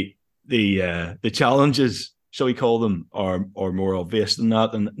the challenges, shall we call them, are more obvious than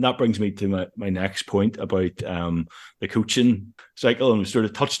that. And that brings me to my next point about the coaching cycle. And we sort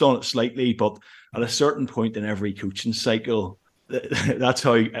of touched on it slightly, but at a certain point in every coaching cycle, that's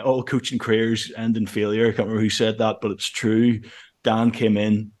how all coaching careers end in failure. I can't remember who said that, but it's true. Dan came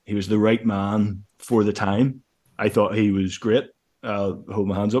in, he was the right man for the time. I thought he was great. I'll hold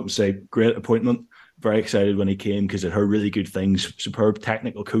my hands up and say great appointment. Very excited when he came because I heard really good things. Superb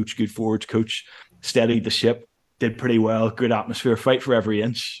technical coach, good forwards coach, steadied the ship, did pretty well, good atmosphere, fight for every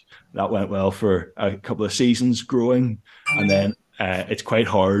inch. That went well for a couple of seasons growing. And then it's quite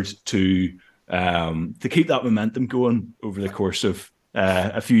hard to keep that momentum going over the course of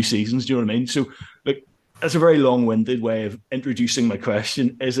a few seasons. Do you know what I mean? So, look, that's a very long-winded way of introducing my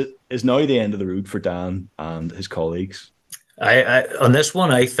question. Is now the end of the road for Dan and his colleagues? I on this one,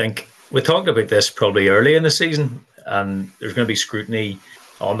 I think we talked about this probably early in the season, and there's going to be scrutiny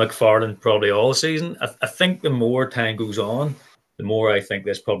on McFarland probably all season. I think the more time goes on, the more I think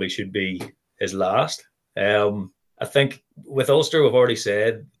this probably should be his last. I think with Ulster, we've already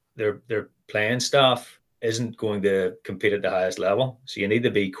said their playing staff isn't going to compete at the highest level, so you need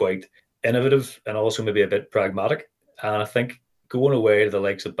to be quite innovative and also maybe a bit pragmatic. And I think going away to the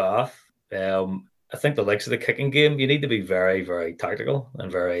likes of Bath, I think the likes of the kicking game, you need to be very, very tactical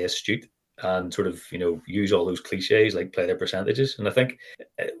and very astute and sort of, use all those cliches like play their percentages. And I think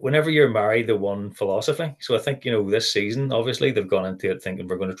whenever you're married to one philosophy, so I think, this season, obviously they've gone into it thinking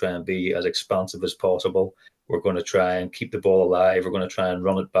we're going to try and be as expansive as possible. We're going to try and keep the ball alive. We're going to try and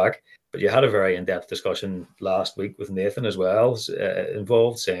run it back. But you had a very in-depth discussion last week with Nathan as well,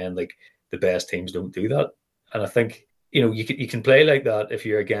 involved, saying like the best teams don't do that. And I think, you can play like that if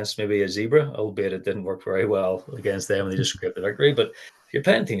you're against maybe a zebra, albeit it didn't work very well against them and they just scraped the victory. But if you're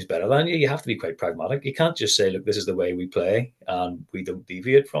playing teams better than you, you have to be quite pragmatic. You can't just say, look, this is the way we play and we don't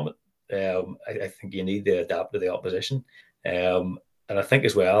deviate from it. I think you need to adapt to the opposition. And I think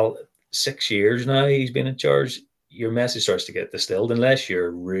as well, 6 years now he's been in charge, your message starts to get distilled. Unless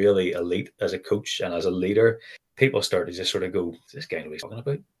you're really elite as a coach and as a leader, people start to just sort of go, this guy knows what he's talking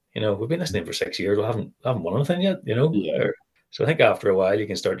about. We've been listening for 6 years. We haven't won anything yet, Yeah. So I think after a while, you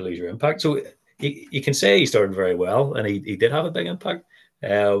can start to lose your impact. So you can say he started very well and he did have a big impact.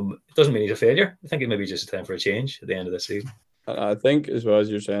 It doesn't mean he's a failure. I think it may be just a time for a change at the end of this season. I think, as well as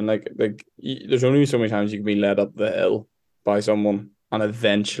you're saying, like there's only so many times you can be led up the hill by someone, and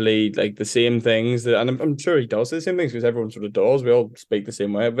eventually, like the same things and I'm sure he does the same things because everyone sort of does. We all speak the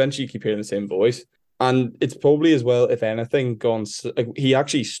same way. Eventually, you keep hearing the same voice. And it's probably as well, if anything, he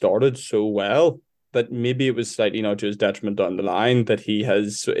actually started so well that maybe it was slightly to his detriment down the line that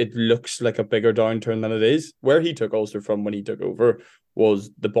it looks like a bigger downturn than it is. Where he took Ulster from when he took over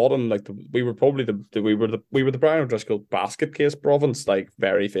was the bottom, we were probably the Brian O'Driscoll basket case province,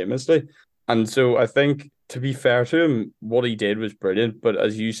 very famously. And so I think, to be fair to him, what he did was brilliant. But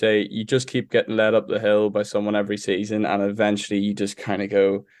as you say, you just keep getting led up the hill by someone every season, and eventually you just kind of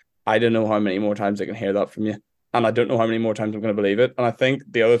go, I don't know how many more times I can hear that from you. And I don't know how many more times I'm going to believe it. And I think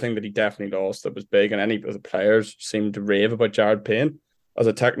the other thing that he definitely lost that was big, and any of the players seemed to rave about Jared Payne as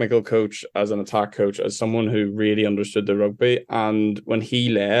a technical coach, as an attack coach, as someone who really understood the rugby. And when he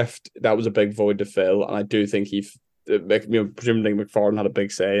left, that was a big void to fill. And I do think presumably McFarland had a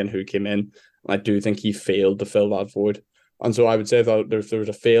big say in who came in. And I do think he failed to fill that void. And so I would say that if there was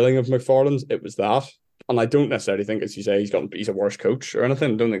a failing of McFarland's, it was that. And I don't necessarily think, as you say, he's a worse coach or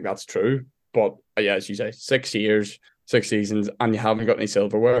anything. I don't think that's true. But yeah, as you say, 6 years, 6 seasons, and you haven't got any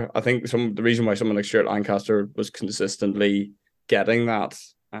silverware. I think the reason why someone like Stuart Lancaster was consistently getting that,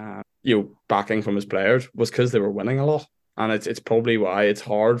 backing from his players was because they were winning a lot. And it's probably why it's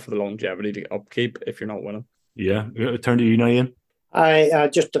hard for the longevity to upkeep if you're not winning. Yeah, turn to you now, Ian. I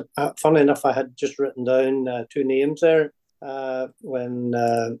just, funny enough, I had just written down two names there when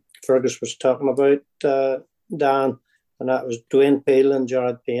Fergus was talking about Dan, and that was Dwayne Peel and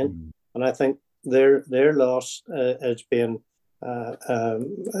Jared Payne. And I think their loss has been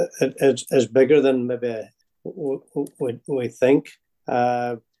is bigger than maybe we think,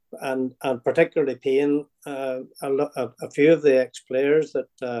 and particularly Payne. A few of the ex-players that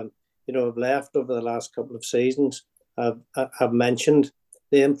have left over the last couple of seasons have mentioned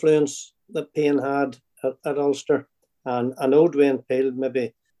the influence that Payne had at Ulster. And I know Dwayne Peel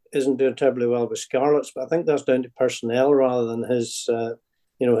maybe isn't doing terribly well with Scarlets, but I think that's down to personnel rather than his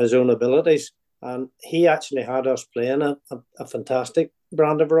own abilities. And he actually had us playing a fantastic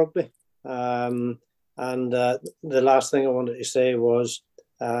brand of rugby. And the last thing I wanted to say was,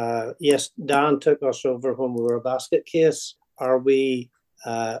 yes, Dan took us over when we were a basket case. Are we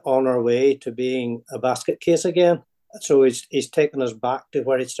on our way to being a basket case again? So he's taken us back to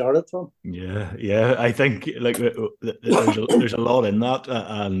where he started from. Yeah. I think there's a lot in that,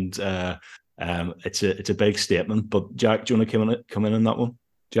 and it's a big statement. But Jack, do you want to come in on that one?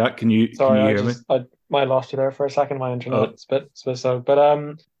 Jack, can you hear me? I might have lost you there for a second. My internet's a bit slow. But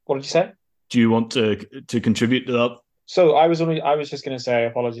what did you say? Do you want to contribute to that? So I was just going to say,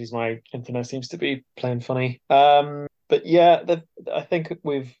 apologies, my internet seems to be playing funny. But yeah, I think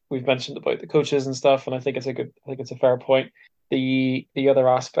we've mentioned about the coaches and stuff, and I think it's a fair point. The other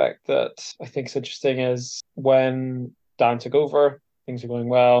aspect that I think is interesting is when Dan took over, things were going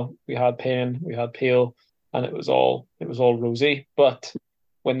well. We had Payne, we had Peel, and it was all rosy. But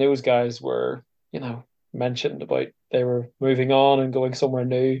when those guys were, mentioned about they were moving on and going somewhere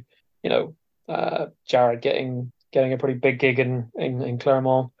new, Jared getting a pretty big gig in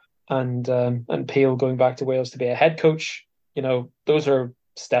Clermont, and Peel going back to Wales to be a head coach. Those are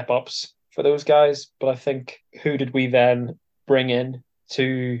step ups for those guys. But I think, who did we then bring in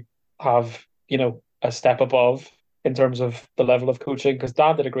to have a step above in terms of the level of coaching? Because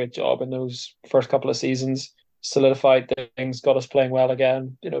Dan did a great job in those first couple of seasons, solidified things, got us playing well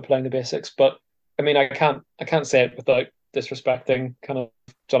again, playing the basics. But I mean, I can't say it without disrespecting kind of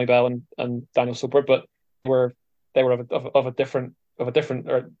Johnny Bell and Daniel Soper, but they were of a different, or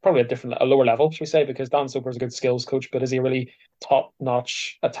probably a lower level, should we say? Because Dan Soper is a good skills coach, but is he a really top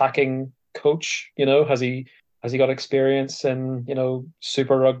notch attacking coach? Has he got experience in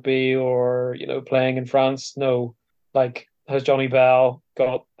Super Rugby, or playing in France? No. Like, has Johnny Bell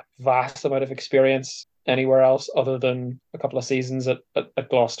got a vast amount of experience anywhere else other than a couple of seasons at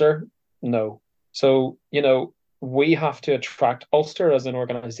Gloucester? No. So we have to attract, Ulster as an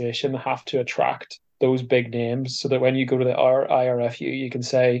organisation have to attract those big names, so that when you go to the IRFU, you can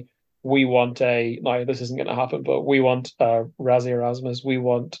say, we want now this isn't going to happen, but we want Razzie Erasmus, we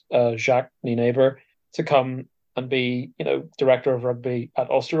want Jacques Nienaber to come and be, director of rugby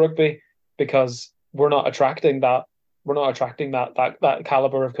at Ulster Rugby, because we're not attracting that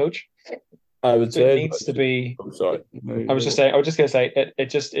caliber of coach. I would say it needs to be. I'm sorry. I was just going to say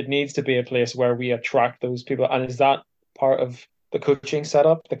it needs to be a place where we attract those people. And is that part of the coaching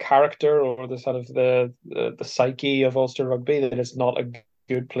setup, the character, or the sort of the psyche of Ulster Rugby, that it's not a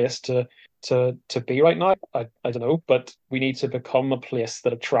good place to be right now? I don't know, but we need to become a place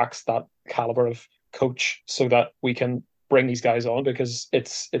that attracts that caliber of coach, so that we can bring these guys on, because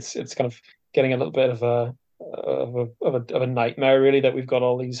it's kind of getting a little bit of a nightmare, really, that we've got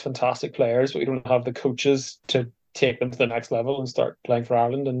all these fantastic players, but we don't have the coaches to take them to the next level and start playing for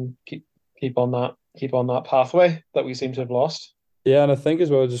Ireland and keep on that pathway that we seem to have lost. Yeah, and I think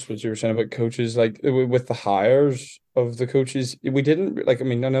as well, just what you were saying about coaches, like with the hires of the coaches, we didn't I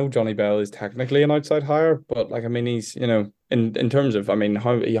mean, I know Johnny Bell is technically an outside hire, but I mean, he's in terms of, I mean,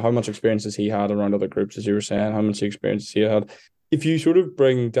 how much experience has he had around other groups, as you were saying, how much experience has he had? If you sort of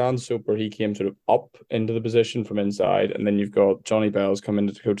bring Dan Soper, he came sort of up into the position from inside, and then you've got Johnny Bell's come in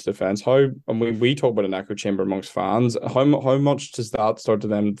to coach defence. And we talk about an echo chamber amongst fans, how much does that start to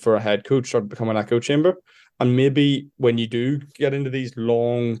then, for a head coach, start to become an echo chamber? And maybe when you do get into these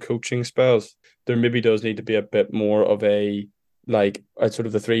long coaching spells, there maybe does need to be a bit more of a sort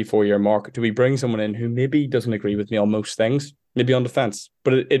of the 3-4 year mark. Do we bring someone in who maybe doesn't agree with me on most things, maybe on defence,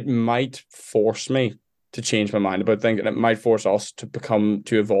 but it might force me to change my mind about things, and it might force us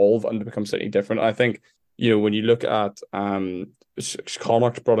to evolve and to become something different. I think, when you look at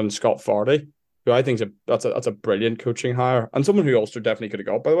Connacht's brought in Scott Fardy, who I think that's a brilliant coaching hire, and someone who Ulster definitely could have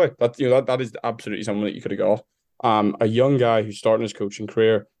got, by the way. That is absolutely someone that you could have got. A young guy who's starting his coaching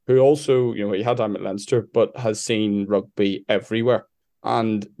career, who also, he had time at Leinster, but has seen rugby everywhere.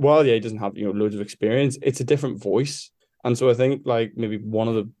 And while he doesn't have loads of experience, it's a different voice. And so I think maybe one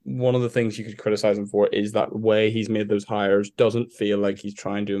of the things you could criticize him for is that way he's made those hires doesn't feel like he's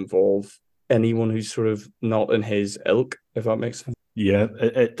trying to involve anyone who's sort of not in his ilk, if that makes sense. Yeah,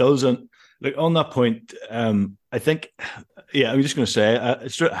 it doesn't. Like, on that point, I think, I'm just going to say,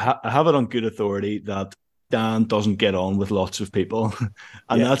 I have it on good authority that Dan doesn't get on with lots of people.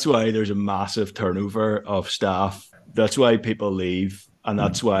 And that's why there's a massive turnover of staff. That's why people leave. And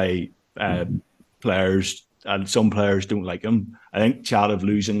that's why players, and some players don't like him. I think chat of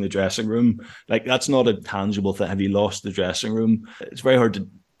losing the dressing room, that's not a tangible thing. Have you lost the dressing room? It's very hard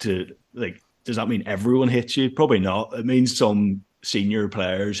to does that mean everyone hates you? Probably not. It means some senior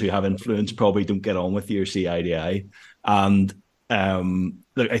players who have influence probably don't get on with you or see eye to eye. And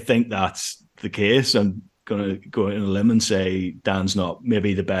I think that's the case. I'm going to go in a limb and say Dan's not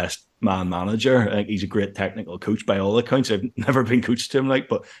maybe the best man manager. I think he's a great technical coach by all accounts. I've never been coached to him,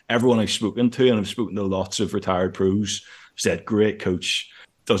 but everyone I've spoken to, and I've spoken to lots of retired pros, said great coach,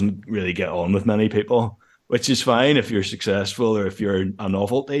 doesn't really get on with many people, which is fine if you're successful or if you're a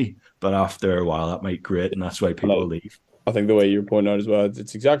novelty. But after a while, that might grate, and that's why people leave. I think the way you're pointing out as well,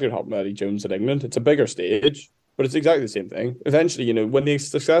 it's exactly what happened to Eddie Jones at England. It's a bigger stage, but it's exactly the same thing. Eventually, when the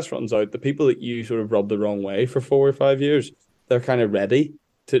success runs out, the people that you sort of rub the wrong way for 4 or 5 years, they're kind of ready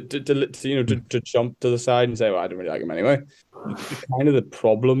to jump to the side and say, well, I don't really like him anyway. It's kind of the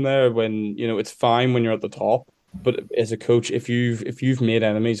problem there when, it's fine when you're at the top, but as a coach, if you've made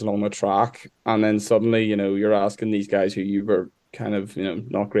enemies along the track and then suddenly, you're asking these guys who you were kind of,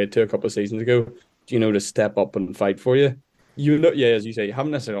 not great to a couple of seasons ago, to step up and fight for you. Yeah, as you say, you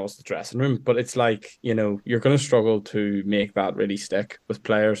haven't necessarily lost the dressing room, but it's like, you're going to struggle to make that really stick with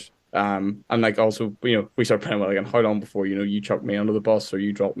players. And like also, we start playing well again. How long before you chuck me under the bus or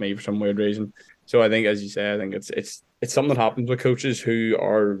you drop me for some weird reason? So I think, as you say, I think it's something that happens with coaches who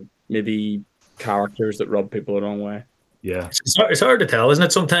are maybe characters that rub people the wrong way. Yeah, it's hard to tell, isn't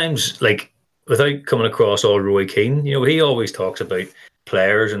it? Sometimes, like without coming across all Roy Keane, he always talks about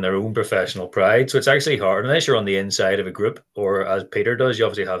players and their own professional pride. So it's actually hard unless you're on the inside of a group, or as Peter does, you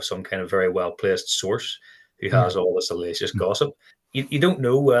obviously have some kind of very well placed source who has all the salacious gossip. You don't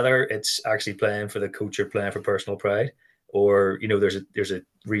know whether it's actually playing for the coach or playing for personal pride, or there's a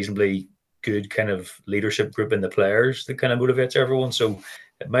reasonably good kind of leadership group in the players that kind of motivates everyone. So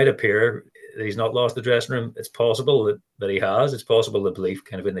it might appear that he's not lost the dressing room. It's possible that he has. It's possible the belief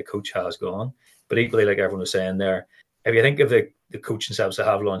kind of in the coach has gone. But equally, like everyone was saying there, if you think of the coaching staffs that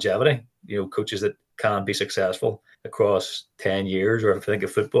have longevity, coaches that can be successful across 10 years, or if you think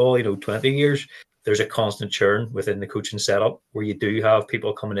of football, 20 years, there's a constant churn within the coaching setup where you do have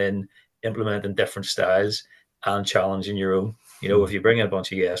people coming in, implementing different styles and challenging your own. If you bring in a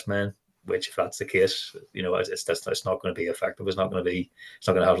bunch of yes men, which if that's the case, it's not going to be effective. It's not going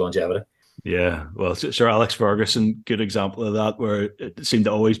to have longevity. Yeah, well, Sir Alex Ferguson, good example of that, where it seemed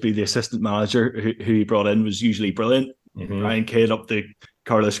to always be the assistant manager who he brought in was usually brilliant. Mm-hmm. Ryan Kidd up to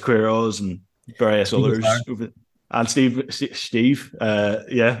Carlos Queiroz and various others. And Steve.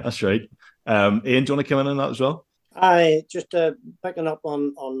 Yeah, that's right. Ian, do you want to come in on that as well? I just picking up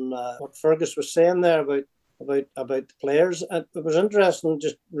on what Fergus was saying there about the players. It was interesting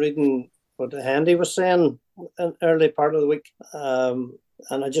just reading what Handy was saying in early part of the week.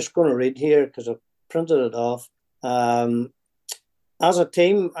 And I'm just going to read here because I've printed it off. As a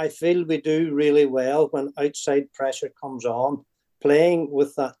team, I feel we do really well when outside pressure comes on, playing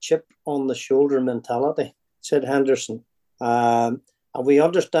with that chip on the shoulder mentality, said Henderson. And we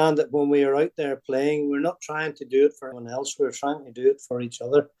understand that when we are out there playing, we're not trying to do it for anyone else. We're trying to do it for each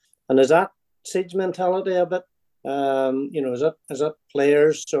other. And is that siege mentality a bit? Is that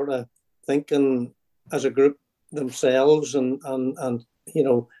players sort of thinking as a group themselves and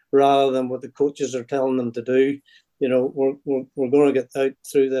rather than what the coaches are telling them to do, we're going to get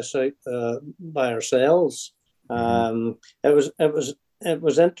through this by ourselves. It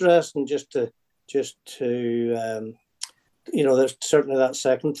was interesting just to there's certainly that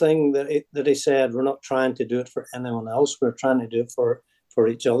second thing that he said. We're not trying to do it for anyone else. We're trying to do it for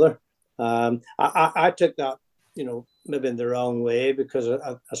each other. I took that maybe in the wrong way, because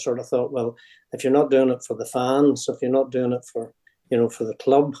I sort of thought, well, if you're not doing it for the fans, if you're not doing it for the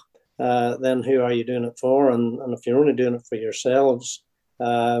club, then who are you doing it for? And if you're only doing it for yourselves,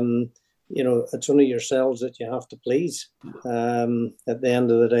 it's only yourselves that you have to please at the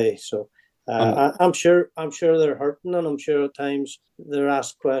end of the day. So I'm sure they're hurting, and I'm sure at times they're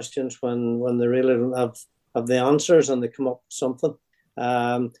asked questions when they really don't have the answers, and they come up with something.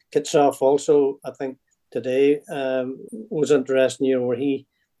 Kitsoff also, I think today was interesting, where he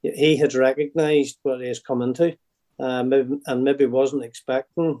had recognised what he has come into, and maybe wasn't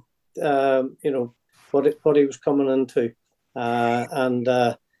expecting, what he was coming into, and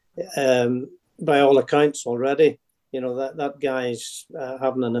by all accounts already, that guy's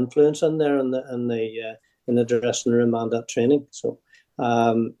having an influence in there in the dressing room and at training. So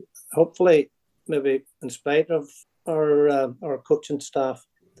hopefully, maybe in spite of our coaching staff,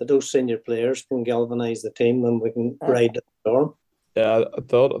 that those senior players can galvanise the team and we can ride the storm. Yeah, I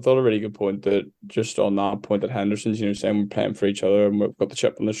thought a really good point, that just on that point that Henderson's, saying we're playing for each other and we've got the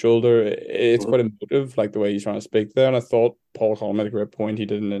chip on the shoulder. It's quite emotive, like the way he's trying to speak there. And I thought Paul Collin made a great point. He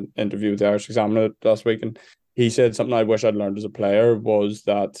did an interview with the Irish Examiner last week, and he said something I wish I'd learned as a player was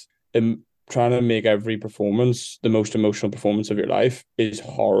that trying to make every performance the most emotional performance of your life is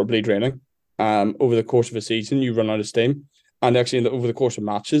horribly draining. Over the course of a season, you run out of steam. And actually, over the course of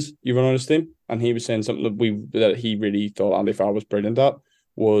matches, you run out of steam. And he was saying something that he really thought Andy Farr was brilliant at,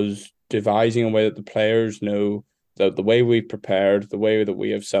 was devising a way that the players know that the way we've prepared, the way that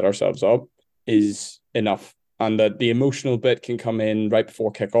we have set ourselves up is enough. And that the emotional bit can come in right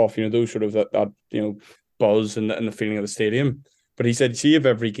before kickoff, those sort of that buzz and the feeling of the stadium. But he said, see, if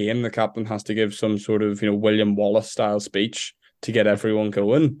every game the captain has to give some sort of, William Wallace style speech to get everyone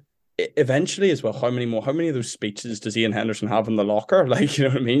going, eventually as well, how many of those speeches does Ian Henderson have in the locker? Like, you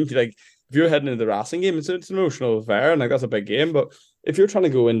know what I mean? Like, if you're heading into the Racing game, it's an emotional affair, and like that's a big game. But if you're trying to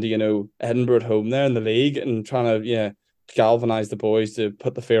go into, Edinburgh at home there in the league and trying to galvanize the boys to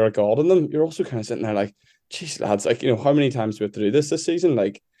put the fear of God in them, you're also kind of sitting there like, geez, lads, like, how many times do we have to do this season?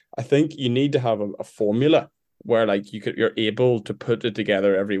 Like, I think you need to have a formula where like you're able to put it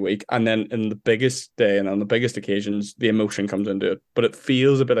together every week, and then in the biggest day and on the biggest occasions, the emotion comes into it. But it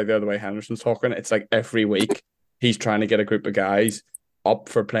feels a bit like the other way Henderson's talking. It's like every week he's trying to get a group of guys up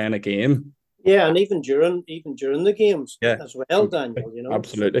for playing a game. Yeah, and even during the games as well, Daniel.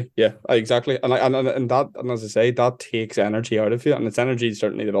 Absolutely, yeah, exactly. And as I say, that takes energy out of you, and it's energy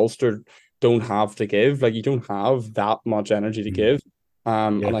certainly that Ulster don't have to give. Like, you don't have that much energy to give.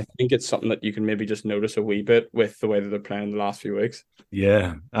 And I think it's something that you can maybe just notice a wee bit with the way that they're playing the last few weeks.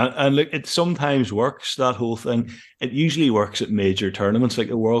 Yeah. And look, it sometimes works, that whole thing. It usually works at major tournaments like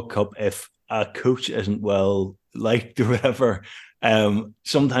the World Cup. If a coach isn't well liked or whatever,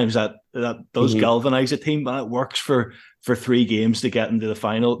 sometimes that does galvanize a team, and it works for 3 games to get into the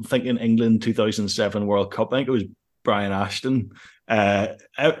final. Thinking England 2007 World Cup, I think it was Brian Ashton.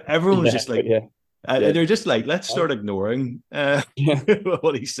 Everyone was just like, they're just like, let's start ignoring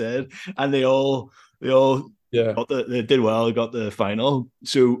what he said, and they all they did well, got the final.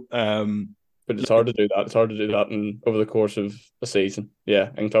 So, but it's hard to do that. It's hard to do that over the course of a season. Yeah,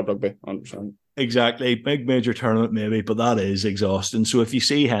 in club rugby, 100%. Exactly. Big major tournament maybe, but that is exhausting. So if you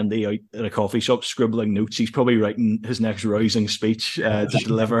see Hendy out in a coffee shop scribbling notes, he's probably writing his next rousing speech to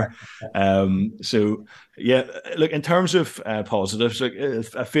deliver. So yeah, look, in terms of positives, like,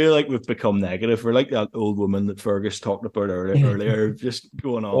 I feel like we've become negative. We're like that old woman that Fergus talked about earlier, just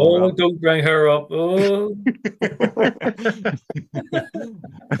going on. Oh, don't bring her up. Oh.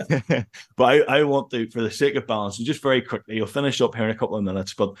 But I want to, for the sake of balance, and just very quickly, you'll finish up here in a couple of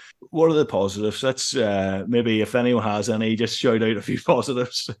minutes, but what are the positives? Let's maybe, if anyone has any, just shout out a few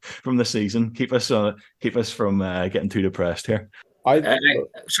positives from the season. Keep us from getting too depressed here.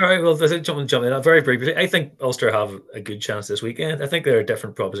 Sorry, well, jump in very briefly. I think Ulster have a good chance this weekend. I think they're a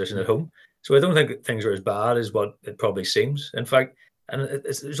different proposition at home, so I don't think things are as bad as what it probably seems. In fact, and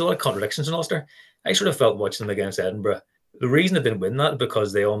there's a lot of contradictions in Ulster. I sort of felt watching them against Edinburgh, the reason they didn't win that is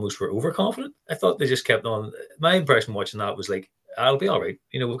because they almost were overconfident. I thought they just kept on. My impression watching that was like, I'll be all right.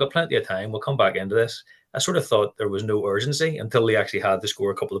 We've got plenty of time. We'll come back into this. I sort of thought there was no urgency until they actually had to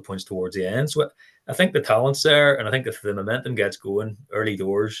score a couple of points towards the end. So I think the talent's there, and I think if the momentum gets going early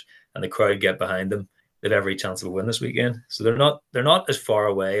doors and the crowd get behind them, they've every chance of a win this weekend. So they're not as far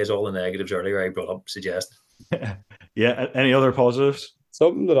away as all the negatives earlier I brought up suggest. Yeah. Any other positives?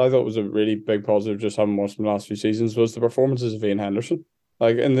 Something that I thought was a really big positive, just having watched the last few seasons, was the performances of Ian Henderson.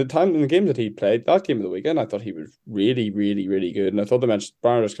 Like, in the games that he played, that game of the weekend, I thought he was really, really, really good. And I thought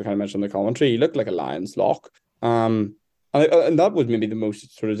Brian just kind of mentioned in the commentary, he looked like a lion's lock. And that was maybe the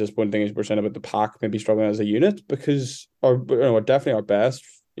most sort of disappointing thing, as we're saying about the pack maybe struggling as a unit, because definitely our best,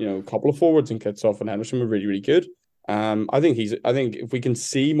 couple of forwards in Kitsoff and Henderson were really, really good. I think if we can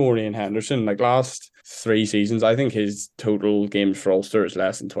see more Ian Henderson, like last 3 seasons, I think his total games for Ulster is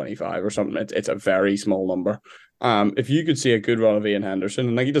less than 25 or something. It's a very small number. If you could see a good run of Ian Henderson,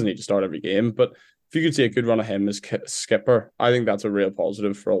 and like, he doesn't need to start every game, but if you could see a good run of him as skipper, I think that's a real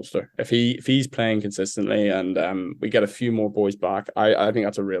positive for Ulster. If he's playing consistently and we get a few more boys back, I think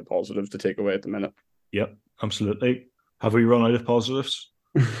that's a real positive to take away at the minute. Yep, absolutely. Have we run out of positives?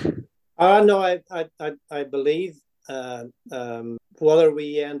 No, I believe whether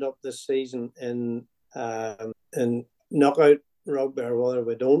we end up this season in knockout rugby or whether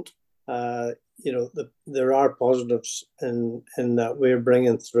we don't, there are positives in that we're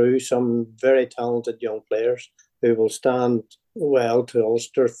bringing through some very talented young players who will stand well to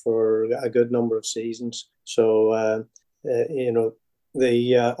Ulster for a good number of seasons. So,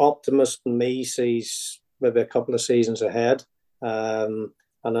 the optimist in me sees maybe a couple of seasons ahead.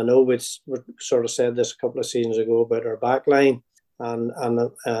 And I know we sort of said this a couple of seasons ago about our back line. And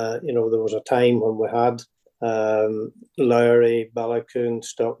there was a time when we had Lowry, Balakoon,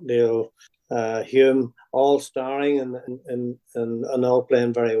 Stockdale, Hume, all starring and all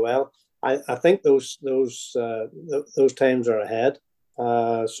playing very well. I think those times are ahead.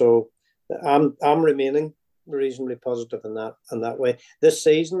 So I'm remaining reasonably positive in that way. This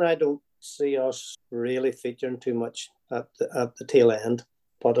season, I don't see us really featuring too much at the tail end.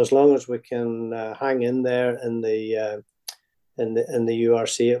 But as long as we can hang in there in the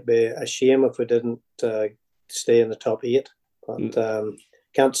URC, it'd be a shame if we didn't stay in the top 8. But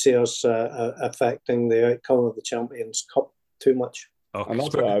can't see us affecting the outcome of the Champions Cup too much. Oh, And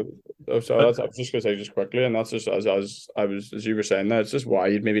that's why I was just going to say just quickly, and that's just as you were saying that, it's just why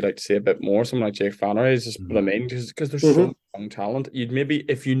you'd maybe like to see a bit more someone like Jake Flannery is just what I mean, because there's so much young talent. You'd maybe,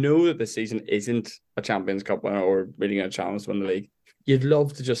 if you know that the season isn't a Champions Cup winner or really a challenge to win the league, you'd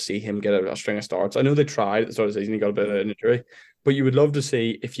love to just see him get a string of starts. I know they tried at the start of the season, he got a bit of an injury, but you would love to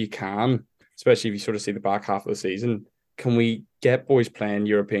see, if you can, especially if you sort of see the back half of the season, can we get boys playing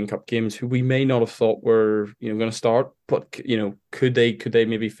European Cup games who we may not have thought were going to start, but could they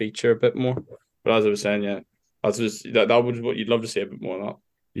maybe feature a bit more? But as I was saying, yeah, that's just that was what you'd love to see a bit more of that.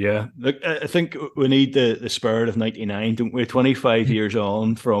 Yeah, look, I think we need the spirit of '99, don't we? 25 years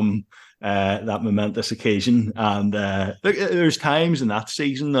on from that momentous occasion, and look, there's times in that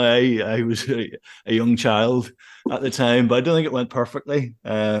season I was a young child at the time, but I don't think it went perfectly.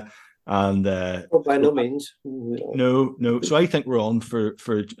 By no means. No. So I think we're on for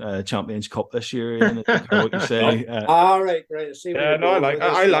Champions Cup this year. Ian, what you say? All right. See,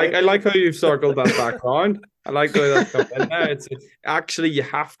 I like how you've circled that back round. I like how that's come in there. It's actually, you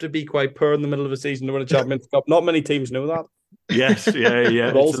have to be quite poor in the middle of a season to win a Champions Cup. Not many teams know that. Yes,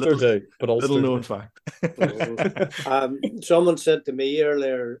 yeah. But Ulster do. Little known fact. Someone said to me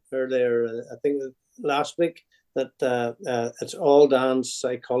earlier, I think last week, that it's all Dan's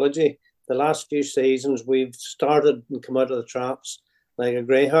psychology. The last few seasons, we've started and come out of the traps like a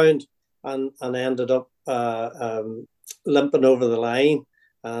greyhound, and ended up limping over the line.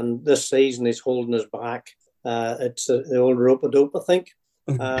 And this season, he's holding us back. It's the old rope-a-dope, I think,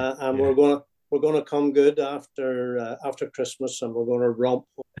 and we're going to come good after Christmas, and we're going to romp.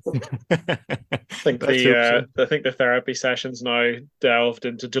 I think the therapy sessions now delved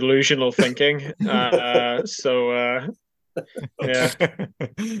into delusional thinking. Yeah.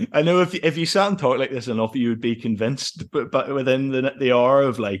 I know if you sat and talked like this enough, you would be convinced, but within the hour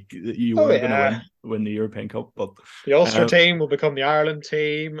of like you were going to win the European Cup. But the Ulster team will become the Ireland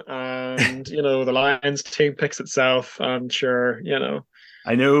team, and the Lions team picks itself. I'm sure.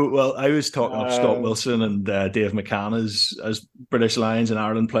 I know. Well, I was talking of Scott Wilson and Dave McCann as British Lions and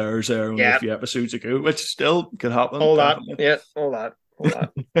Ireland players there a few episodes ago, which still could happen. All that.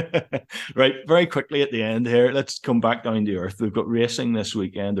 Right, very quickly at the end here, let's come back down to earth. We've got racing this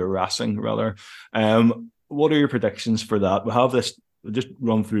weekend, or racing rather. What are your predictions for that? We'll have this. We'll just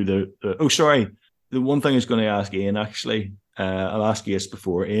run through the one thing I was going to ask Ian, actually. I'll ask you this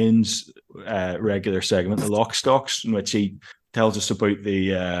before Ian's regular segment, the lock stocks, in which he tells us about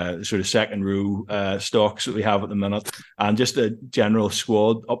the sort of second row stocks that we have at the minute, and just a general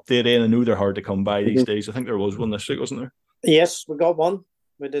squad update. Ian, I know they're hard to come by these days. I think there was one this week, wasn't there? Yes, we got one.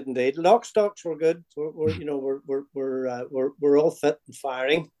 We did indeed. Lock stocks were good. We're all fit and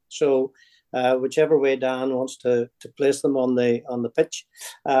firing. So whichever way Dan wants to place them on the pitch,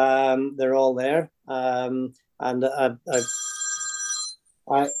 they're all there. And I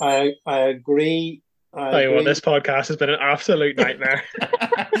agree. This podcast has been an absolute nightmare.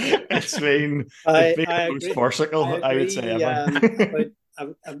 It's been the most farcical, I would say, ever.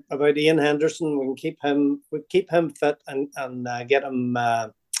 About Ian Henderson, we can keep him fit and get him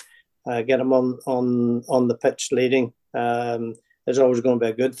on the pitch leading. Is always going to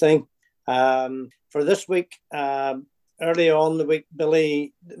be a good thing. For this week, early on the week,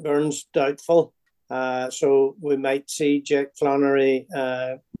 Billy Burns doubtful, so we might see Jake Flannery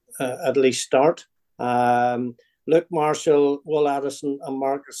at least start. Luke Marshall, Will Addison, and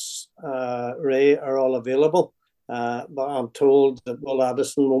Marcus Ray are all available. But I'm told that Will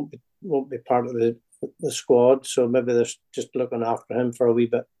Addison won't be part of the squad, so maybe they're just looking after him for a wee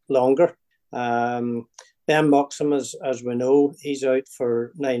bit longer. Ben Moxham, as we know, he's out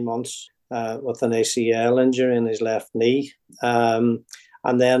for 9 months with an ACL injury in his left knee. And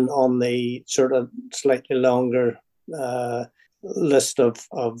then on the sort of slightly longer list of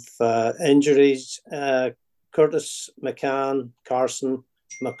injuries, Curtis, McCann, Carson,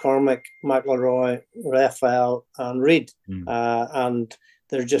 McCormick, McElroy, Raphael, and Reid. And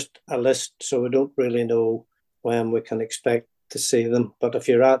they're just a list, so we don't really know when we can expect to see them. But if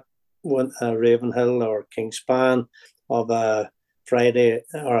you're at Ravenhill or Kingspan of a Friday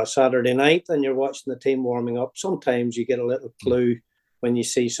or a Saturday night and you're watching the team warming up, sometimes you get a little clue when you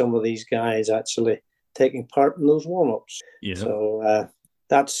see some of these guys actually taking part in those warm-ups. Yeah. So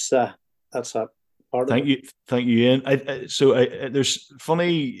that's that. Thank you, Ian. There's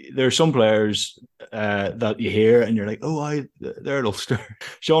some players that you hear and you're like, they're at Ulster.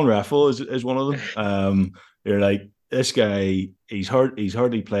 Sean Raffle is one of them. You're like, this guy, he's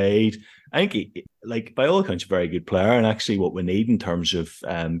hardly played. I think he, by all accounts, a very good player, and actually what we need in terms of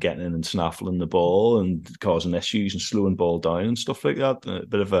getting in and snaffling the ball and causing issues and slowing ball down and stuff like that. A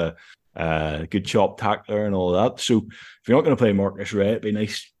bit of a good chop tackler and all that. So if you're not going to play Marcus Ray, it'd be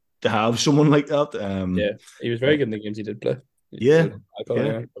nice to have someone like that. Yeah, he was very good in the games he did play. Yeah, I thought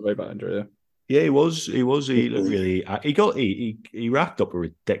yeah. Very bad injury. Yeah. Yeah, he was. He looked really. He racked up a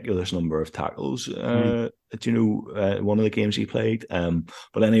ridiculous number of tackles. One of the games he played.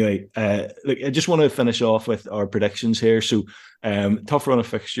 But anyway, look, I just want to finish off with our predictions here. So, tough run of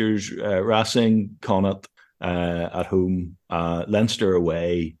fixtures: Racing, Connacht at home, Leinster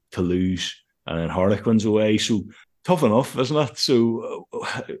away, Toulouse, and then Harlequins away. So tough enough, isn't it? So,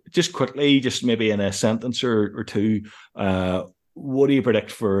 just quickly, just maybe in a sentence or two. What do you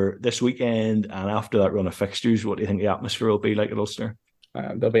predict for this weekend and after that run of fixtures? What do you think the atmosphere will be like at Ulster?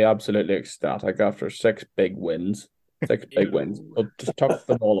 They'll be absolutely ecstatic after 6 big wins. 6 big wins. They'll just tuck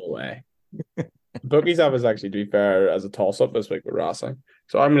them all away. Bookies have us actually, to be fair, as a toss-up this week with Racing.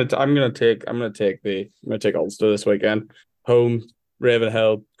 So I'm gonna take Ulster this weekend. Home,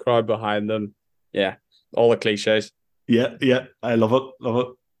 Ravenhill, crowd behind them. Yeah, all the cliches. Yeah, I love it.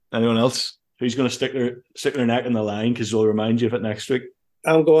 Anyone else? Who's going to stick their neck in the line because they'll remind you of it next week?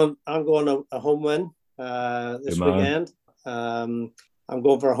 I'm going a home win this weekend. I'm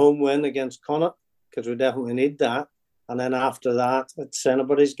going for a home win against Connacht because we definitely need that. And then after that, it's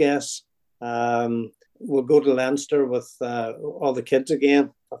anybody's guess. We'll go to Leinster with all the kids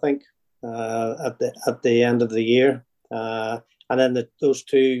again, I think, at the end of the year. And then those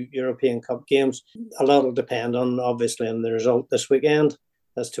 2 European Cup games, a lot will depend on the result this weekend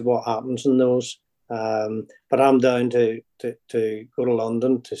as to what happens in those. But I'm down to go to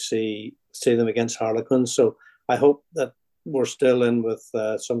London to see them against Harlequins. So I hope that we're still in with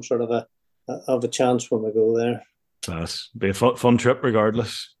some sort of a chance when we go there. Class. Be a fun trip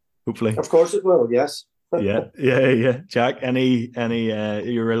regardless, hopefully. Of course it will, yes. Yeah. Jack, any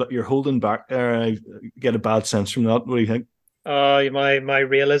you're holding back there. I get a bad sense from that. What do you think? My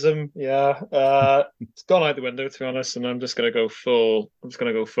realism, it's gone out the window, to be honest, and I'm just gonna go full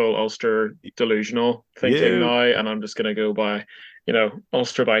Ulster delusional thinking now, and I'm just gonna go by,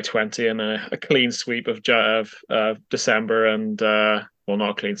 Ulster by 20 and a clean sweep of December, and well, not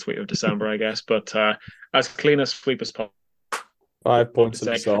a clean sweep of December, I guess, but as clean a sweep as possible. 5 points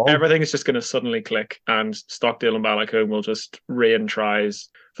in the song. Everything is just going to suddenly click, and Stockdale and Ballycombe will just rain tries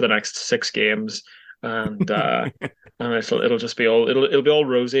for the next 6 games, and and it'll just be it'll be all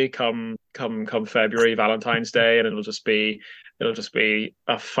rosy come February, Valentine's Day, and it'll just be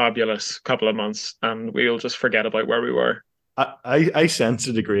a fabulous couple of months, and we'll just forget about where we were. I sense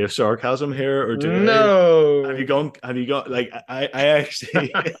a degree of sarcasm here, or no? Have you got like I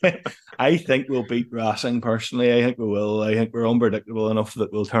actually I think we'll beat Racing personally. I think we will. I think we're unpredictable enough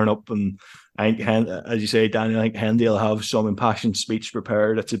that we'll turn up, and I think, as you say, Daniel, I think Hendy will have some impassioned speech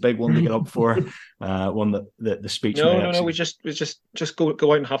prepared. It's a big one to get up for. One that the speech. No. We just go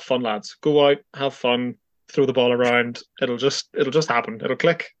out and have fun, lads. Go out, have fun, throw the ball around. It'll just happen. It'll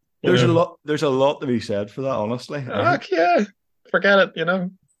click. There's a lot to be said for that, honestly. Yeah, forget it.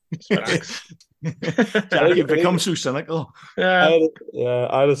 Just relax. Jack, you've become so cynical. Yeah,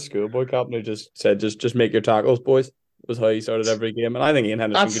 I had a schoolboy captain who just said, "Just make your tackles, boys." Was how he started every game, and I think Ian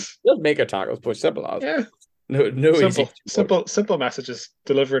Henderson could just make your tackles, boys. Simple as. Yeah. No simple messages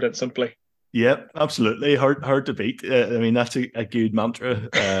delivered it simply. Yeah, absolutely. Hard to beat. I mean, that's a good mantra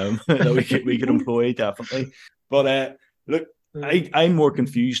that we could employ, definitely. But look, I'm more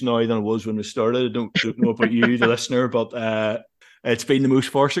confused now than I was when we started. I don't know about you, the listener, but it's been the most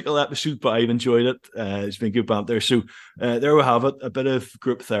farcical episode, but I've enjoyed it. It's been good banter. So there we have it, a bit of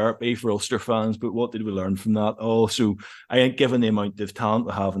group therapy for Ulster fans, but what did we learn from that? Also, I think given the amount of talent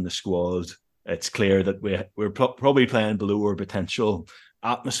we have in the squad, it's clear that we're probably playing below our potential.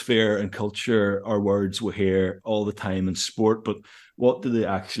 Atmosphere and culture are words we hear all the time in sport, but what do they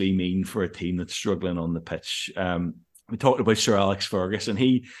actually mean for a team that's struggling on the pitch? We talked about Sir Alex Fergus, and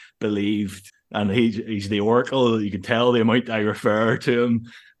he believed, and he's the oracle, you can tell the amount I refer to him,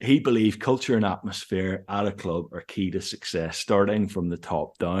 he believed culture and atmosphere at a club are key to success, starting from the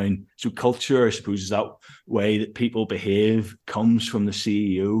top down. So culture, I suppose, is that way that people behave, comes from the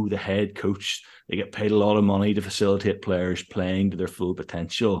CEO, the head coach. They get paid a lot of money to facilitate players playing to their full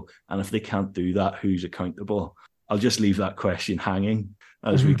potential. And if they can't do that, who's accountable? I'll just leave that question hanging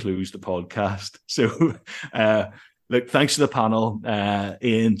as we close the podcast. So, look, thanks to the panel,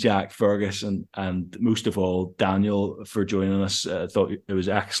 Ian, Jack, Fergus, and most of all, Daniel, for joining us. I thought it was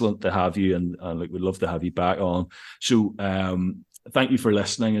excellent to have you, and we'd love to have you back on. So thank you for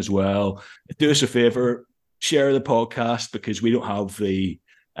listening as well. Do us a favour, share the podcast, because we don't have the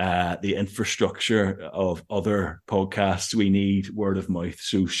infrastructure of other podcasts. We need word of mouth.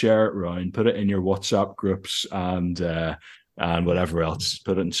 So share it around, put it in your WhatsApp groups, and and whatever else,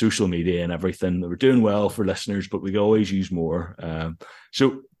 put it in social media and everything. We're doing well for listeners, but we could always use more.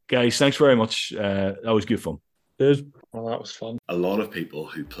 So guys, thanks very much. That was good fun. Cheers. Well, that was fun. A lot of people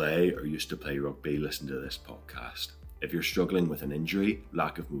who play or used to play rugby listen to this podcast. If you're struggling with an injury,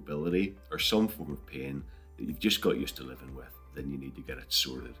 lack of mobility, or some form of pain that you've just got used to living with, then you need to get it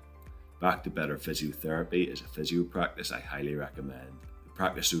sorted. Back to Better Physiotherapy is a physio practice I highly recommend. The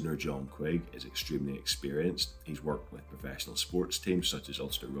practice owner, John Quigg, is extremely experienced. He's worked with professional sports teams such as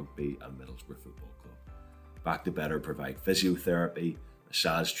Ulster Rugby and Middlesbrough Football Club. Back to Better provide physiotherapy,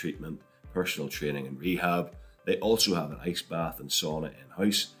 massage treatment, personal training and rehab. They also have an ice bath and sauna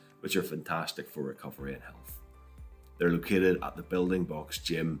in-house, which are fantastic for recovery and health. They're located at the Building Box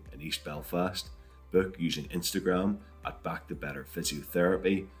Gym in East Belfast. Book using Instagram at Back to Better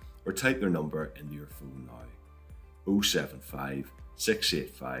Physiotherapy or type their number into your phone now. 075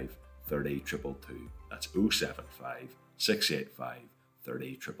 685 30222. That's 075 685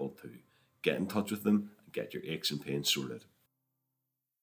 30222. Get in touch with them and get your aches and pains sorted.